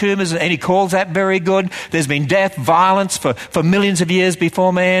brain tumors, and He calls that very good. There's been death, violence for millions of years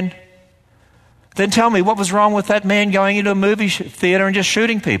before man. Then tell me, what was wrong with that man going into a movie theater and just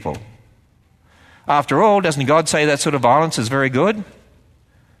shooting people? After all, doesn't God say that sort of violence is very good?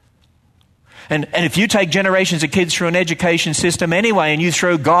 And if you take generations of kids through an education system anyway and you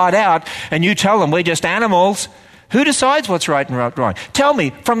throw God out and you tell them we're just animals, who decides what's right and wrong? Tell me,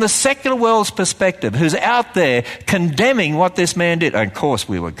 from the secular world's perspective, who's out there condemning what this man did? Of course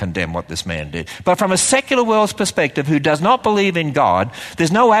we would condemn what this man did. But from a secular world's perspective, who does not believe in God,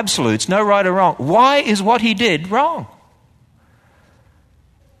 there's no absolutes, no right or wrong. Why is what he did wrong?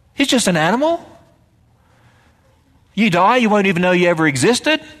 He's just an animal. You die, you won't even know you ever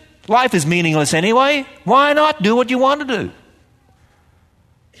existed. Life is meaningless anyway. Why not do what you want to do?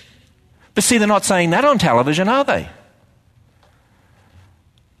 But see, they're not saying that on television, are they?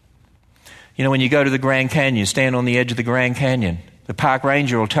 You know, when you go to the Grand Canyon, stand on the edge of the Grand Canyon, the park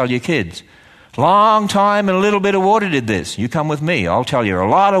ranger will tell your kids, long time and a little bit of water did this. You come with me, I'll tell you, a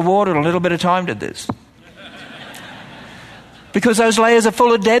lot of water and a little bit of time did this. Because those layers are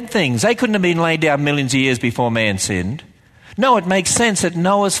full of dead things. They couldn't have been laid down millions of years before man sinned. No, it makes sense that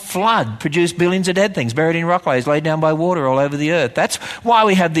Noah's flood produced billions of dead things buried in rock layers laid down by water all over the earth. That's why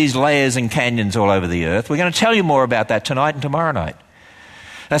we have these layers and canyons all over the earth. We're going to tell you more about that tonight and tomorrow night.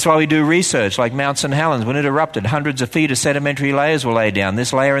 That's why we do research like Mount St. Helens. When it erupted, hundreds of feet of sedimentary layers were laid down.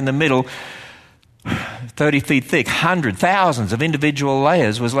 This layer in the middle, 30 feet thick, thousands of individual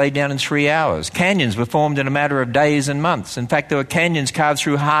layers was laid down in 3 hours. Canyons were formed in a matter of days and months. In fact, there were canyons carved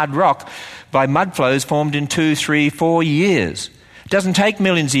through hard rock by mud flows formed in 2, 3, 4 years. It doesn't take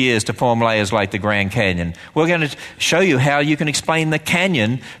millions of years to form layers like the Grand Canyon. We're going to show you how you can explain the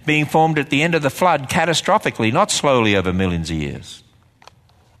canyon being formed at the end of the flood catastrophically, not slowly over millions of years.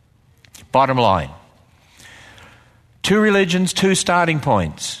 Bottom line, 2 religions, 2 starting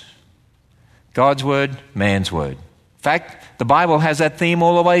points. God's word, man's word. In fact, the Bible has that theme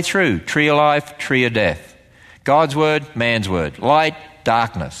all the way through. Tree of life, tree of death. God's word, man's word. Light,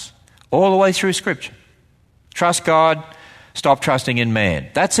 darkness. All the way through Scripture. Trust God, stop trusting in man.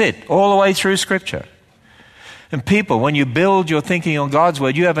 That's it, all the way through Scripture. And people, when you build your thinking on God's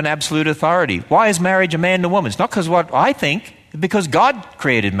word, you have an absolute authority. Why is marriage a man and a woman? It's not because what I think. Because God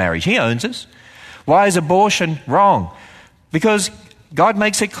created marriage. He owns us. Why is abortion wrong? Because God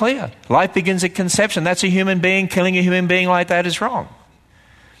makes it clear. Life begins at conception. That's a human being. Killing a human being like that is wrong.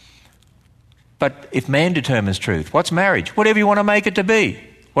 But if man determines truth, what's marriage? Whatever you want to make it to be.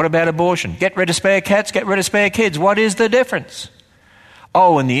 What about abortion? Get rid of spare cats, get rid of spare kids. What is the difference?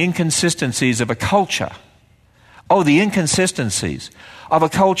 Oh, and the inconsistencies of a culture. Oh, the inconsistencies of a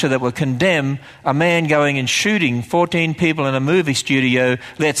culture that will condemn a man going and shooting 14 people in a movie studio.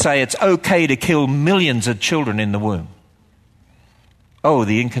 Let's say it's okay to kill millions of children in the womb. Oh,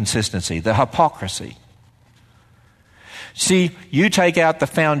 the inconsistency, the hypocrisy. See, you take out the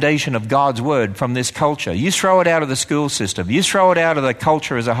foundation of God's word from this culture. You throw it out of the school system. You throw it out of the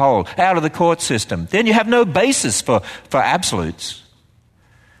culture as a whole, out of the court system. Then you have no basis for absolutes.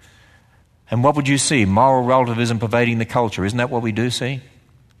 And what would you see? Moral relativism pervading the culture. Isn't that what we do see?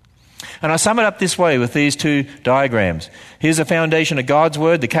 And I sum it up this way with these 2 diagrams. Here's the foundation of God's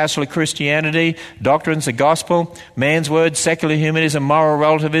word, the castle of Christianity, doctrines, the gospel, man's word, secular humanism, moral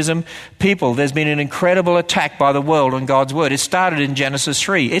relativism. People, there's been an incredible attack by the world on God's word. It started in Genesis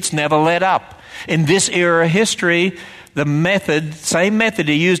 3. It's never let up. In this era of history, the method, same method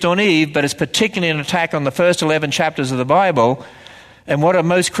he used on Eve, but it's particularly an attack on the first 11 chapters of the Bible. And what do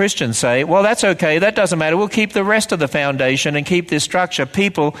most Christians say? Well, that's okay. That doesn't matter. We'll keep the rest of the foundation and keep this structure.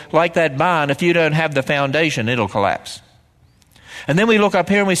 People, like that barn, if you don't have the foundation, it'll collapse. And then we look up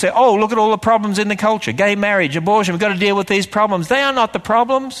here and we say, oh, look at all the problems in the culture. Gay marriage, abortion, we've got to deal with these problems. They are not the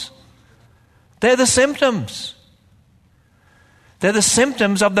problems. They're the symptoms. They're the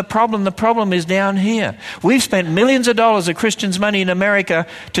symptoms of the problem. The problem is down here. We've spent millions of dollars of Christians' money in America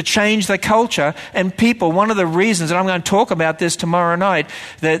to change the culture, and people, one of the reasons, and I'm going to talk about this tomorrow night,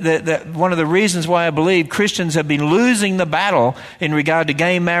 one of the reasons why I believe Christians have been losing the battle in regard to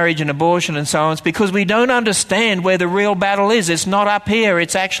gay marriage and abortion and so on is because we don't understand where the real battle is. It's not up here,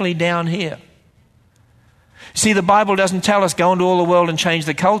 it's actually down here. See, the Bible doesn't tell us go into all the world and change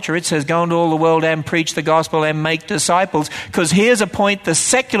the culture. It says go into all the world and preach the gospel and make disciples. Because here's a point the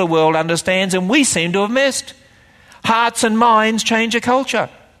secular world understands and we seem to have missed. Hearts and minds change a culture.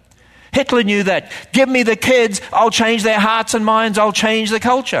 Hitler knew that. Give me the kids, I'll change their hearts and minds, I'll change the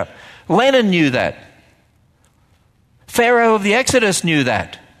culture. Lenin knew that. Pharaoh of the Exodus knew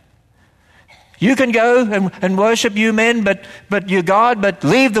that. You can go and worship you men, but your God, but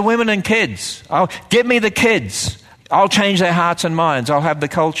leave the women and kids. Give me the kids. I'll change their hearts and minds. I'll have the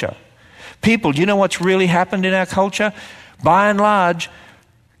culture. People, do you know what's really happened in our culture? By and large,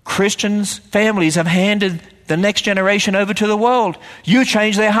 Christians, families have handed the next generation over to the world. You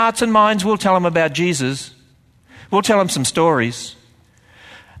change their hearts and minds, we'll tell them about Jesus. We'll tell them some stories.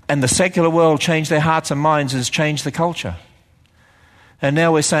 And the secular world changed their hearts and minds has changed the culture. And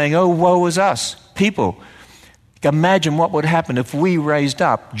now we're saying, oh, woe is us. People, imagine what would happen if we raised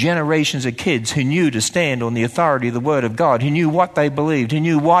up generations of kids who knew to stand on the authority of the Word of God, who knew what they believed, who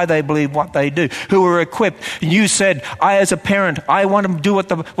knew why they believed what they do, who were equipped. And you said, I as a parent, I want to do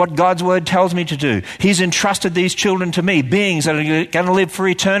what God's Word tells me to do. He's entrusted these children to me, beings that are going to live for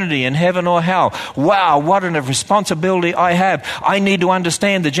eternity in heaven or hell. Wow, what a responsibility I have. I need to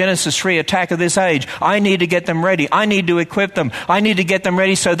understand the Genesis 3 attack of this age. I need to get them ready. I need to equip them. I need to get them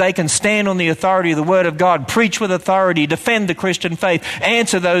ready so they can stand on the authority of the Word of God, preach with authority, defend the Christian faith,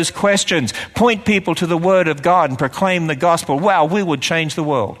 answer those questions, point people to the Word of God and proclaim the gospel. Wow, we would change the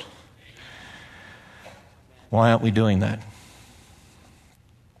world. Why aren't we doing that?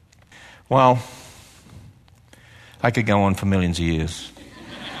 Well, I could go on for millions of years.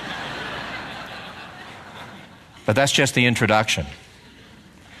 But that's just the introduction.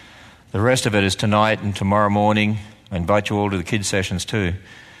 The rest of it is tonight and tomorrow morning. I invite you all to the kids' sessions too,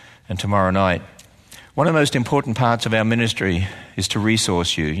 and tomorrow night. One of the most important parts of our ministry is to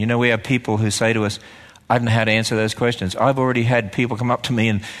resource you. You know, we have people who say to us, I don't know how to answer those questions. I've already had people come up to me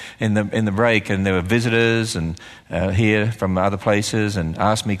in the break, and there were visitors and here from other places, and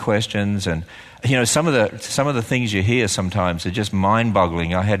ask me questions. And you know, some of the things you hear sometimes are just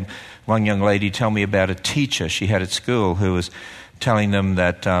mind-boggling. I had one young lady tell me about a teacher she had at school who was telling them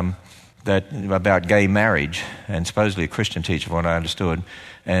that about gay marriage, and supposedly a Christian teacher, from what I understood.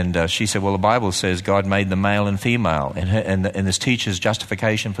 And she said, well, the Bible says God made them male and female. And this teacher's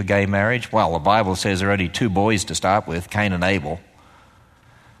justification for gay marriage, well, the Bible says there are only two boys to start with, Cain and Abel.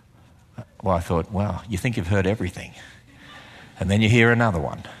 Well, I thought, wow, you think you've heard everything. And then you hear another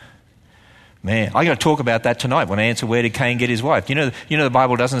one. Man, I got to talk about that tonight when I answer where did Cain get his wife. You know the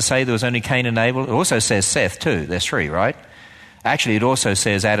Bible doesn't say there was only Cain and Abel. It also says Seth too. There's three, right? Actually, it also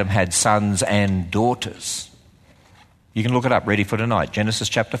says Adam had sons and daughters. You can look it up, ready for tonight. Genesis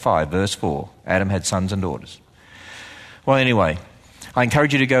chapter 5, verse 4. Adam had sons and daughters. Well, anyway, I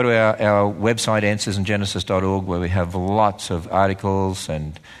encourage you to go to our website, answersingenesis.org, where we have lots of articles,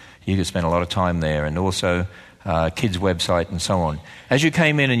 and you can spend a lot of time there, and also kids' website and so on. As you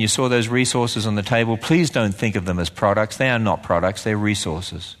came in and you saw those resources on the table, please don't think of them as products. They are not products, they're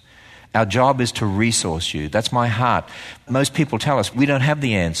resources. Our job is to resource you. That's my heart. Most people tell us we don't have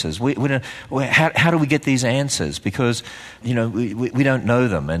the answers. We don't. How do we get these answers? Because we don't know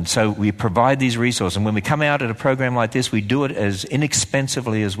them, and so we provide these resources. And when we come out at a program like this, we do it as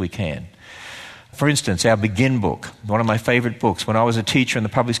inexpensively as we can. For instance, our Begin book, one of my favorite books. When I was a teacher in the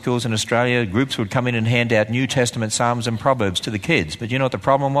public schools in Australia, groups would come in and hand out New Testament Psalms and Proverbs to the kids. But you know what the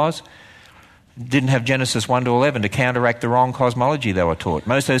problem was? Didn't have Genesis 1 to 11 to counteract the wrong cosmology they were taught.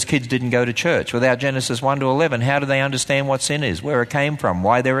 Most of those kids didn't go to church. Without Genesis 1 to 11, how do they understand what sin is, where it came from,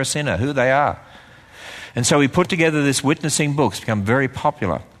 why they're a sinner, who they are? And so we put together this witnessing book. It's become very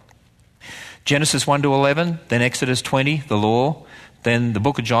popular. Genesis 1 to 11, then Exodus 20, the law, then the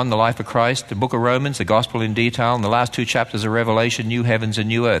book of John, the life of Christ, the book of Romans, the gospel in detail, and the last two chapters of Revelation, new heavens and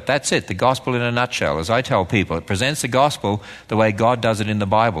new earth. That's it, the gospel in a nutshell. As I tell people, it presents the gospel the way God does it in the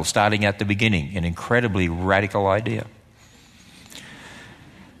Bible, starting at the beginning, an incredibly radical idea.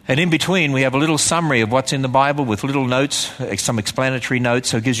 And in between, we have a little summary of what's in the Bible with little notes, some explanatory notes,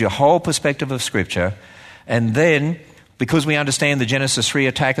 so it gives you a whole perspective of Scripture. And then, because we understand the Genesis 3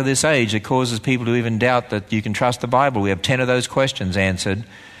 attack of this age, it causes people to even doubt that you can trust the Bible. We have 10 of those questions answered.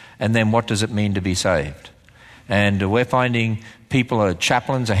 And then what does it mean to be saved? And we're finding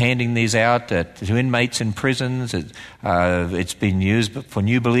chaplains are handing these out to inmates in prisons. It's been used for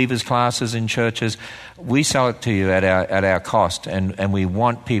new believers classes in churches. We sell it to you at our cost, and we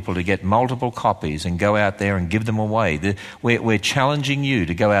want people to get multiple copies and go out there and give them away. We're challenging you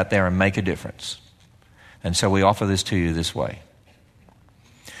to go out there and make a difference. And so we offer this to you this way.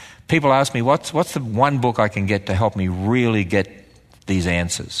 People ask me, what's the one book I can get to help me really get these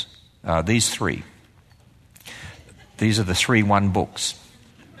answers? These three. These are the 3-1 books.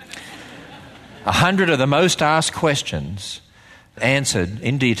 100 of the most asked questions answered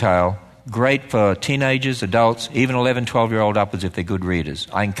in detail. Great for teenagers, adults, even 11, 12-year-old upwards if they're good readers.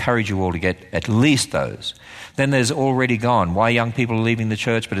 I encourage you all to get at least those. Then there's Already Gone, Why Young People Are Leaving the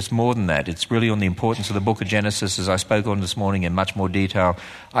Church, but it's more than that. It's really on the importance of the book of Genesis, as I spoke on this morning in much more detail.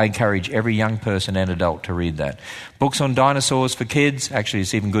 I encourage every young person and adult to read that. Books on dinosaurs for kids, actually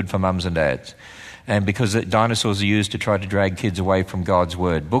it's even good for mums and dads. And because dinosaurs are used to try to drag kids away from God's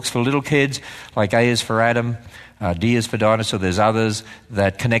Word. Books for little kids, like A is for Adam, D is for Dinosaur. There's others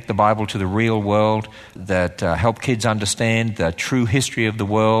that connect the Bible to the real world, that help kids understand the true history of the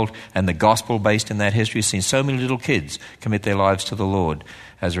world and the gospel based in that history. We've seen so many little kids commit their lives to the Lord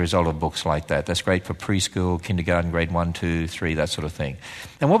as a result of books like that. That's great for preschool, kindergarten, grade 1, 2, 3, that sort of thing.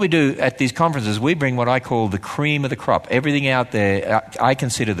 And what we do at these conferences, we bring what I call the cream of the crop. Everything out there, I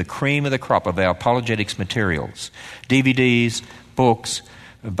consider the cream of the crop of our apologetics materials. DVDs, books,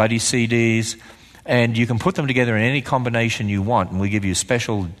 buddy CDs, and you can put them together in any combination you want, and we give you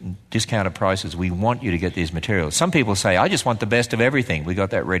special discounted prices. We want you to get these materials. Some people say, I just want the best of everything. We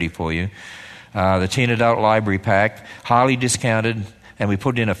got that ready for you. The Teen Adult Library Pack, highly discounted, and we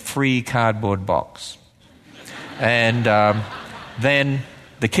put it in a free cardboard box. And then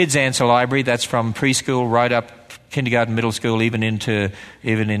the Kids Answer Library, that's from preschool right up kindergarten, middle school, even into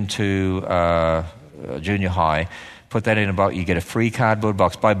junior high. Put that in a box, you get a free cardboard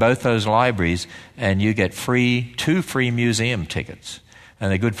box. Buy both those libraries and you get two free museum tickets.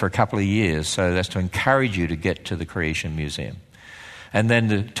 And they're good for a couple of years, so that's to encourage you to get to the Creation Museum. And then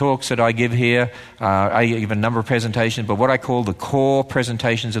the talks that I give here, I give a number of presentations, but what I call the core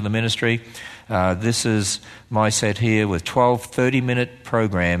presentations of the ministry. This is my set here with 12 30-minute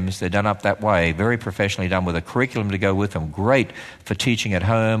programs. They're done up that way, very professionally done with a curriculum to go with them. Great for teaching at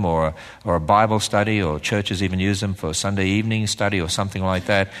home or a Bible study, or churches even use them for Sunday evening study or something like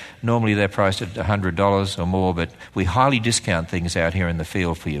that. Normally they're priced at $100 or more, but we highly discount things out here in the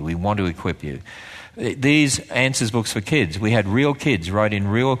field for you. We want to equip you. These answers books for kids, we had real kids write in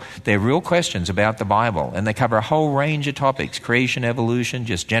their real questions about the Bible, and they cover a whole range of topics: creation, evolution,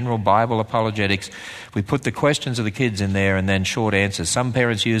 just general Bible apologetics. We put the questions of the kids in there and then short answers. Some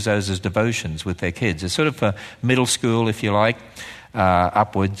parents use those as devotions with their kids. It's sort of for middle school, if you like,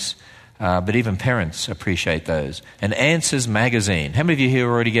 upwards, but even parents appreciate those. And Answers Magazine. How many of you here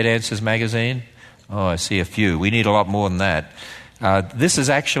already get Answers Magazine? Oh, I see a few. We need a lot more than that. This is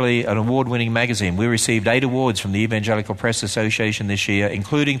actually an award-winning magazine. We received 8 awards from the Evangelical Press Association this year,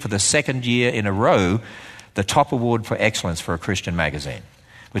 including for the second year in a row, the top award for excellence for a Christian magazine,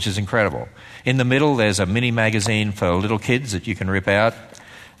 which is incredible. In the middle, there's a mini magazine for little kids that you can rip out,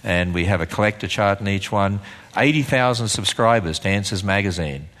 and we have a collector chart in each one. 80,000 subscribers to Answers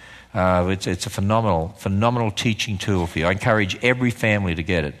Magazine. It's a phenomenal teaching tool for you. I encourage every family to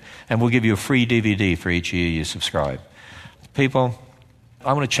get it. And we'll give you a free DVD for each year you subscribe. People,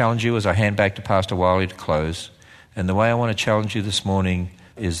 I want to challenge you as I hand back to Pastor Wiley to close. And the way I want to challenge you this morning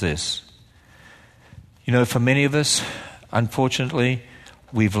is this. You know, for many of us, unfortunately,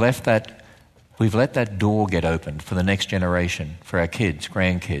 we've let that door get opened for the next generation, for our kids,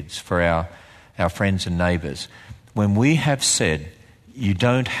 grandkids, for our friends and neighbors. When we have said, you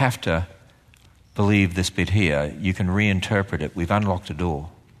don't have to believe this bit here, you can reinterpret it, we've unlocked a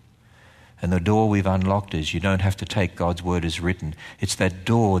door. And the door we've unlocked is you don't have to take God's word as written. It's that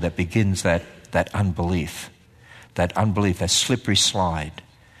door that begins that unbelief, that slippery slide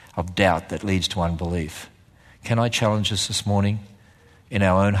of doubt that leads to unbelief. Can I challenge us this morning in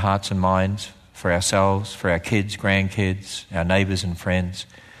our own hearts and minds, for ourselves, for our kids, grandkids, our neighbors and friends?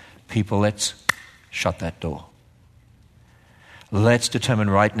 People, let's shut that door. Let's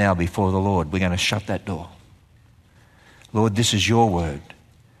determine right now before the Lord, we're going to shut that door. Lord, this is your word.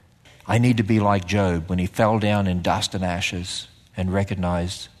 I need to be like Job when he fell down in dust and ashes and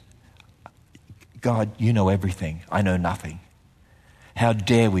recognized, God, you know everything. I know nothing. How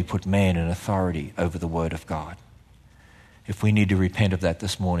dare we put man in authority over the word of God? If we need to repent of that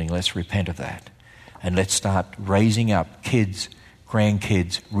this morning, let's repent of that. And let's start raising up kids,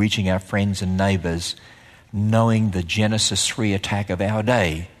 grandkids, reaching our friends and neighbors, knowing the Genesis 3 attack of our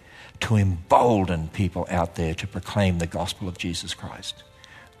day to embolden people out there to proclaim the gospel of Jesus Christ.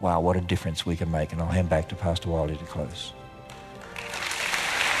 Wow, what a difference we can make. And I'll hand back to Pastor Wiley to close.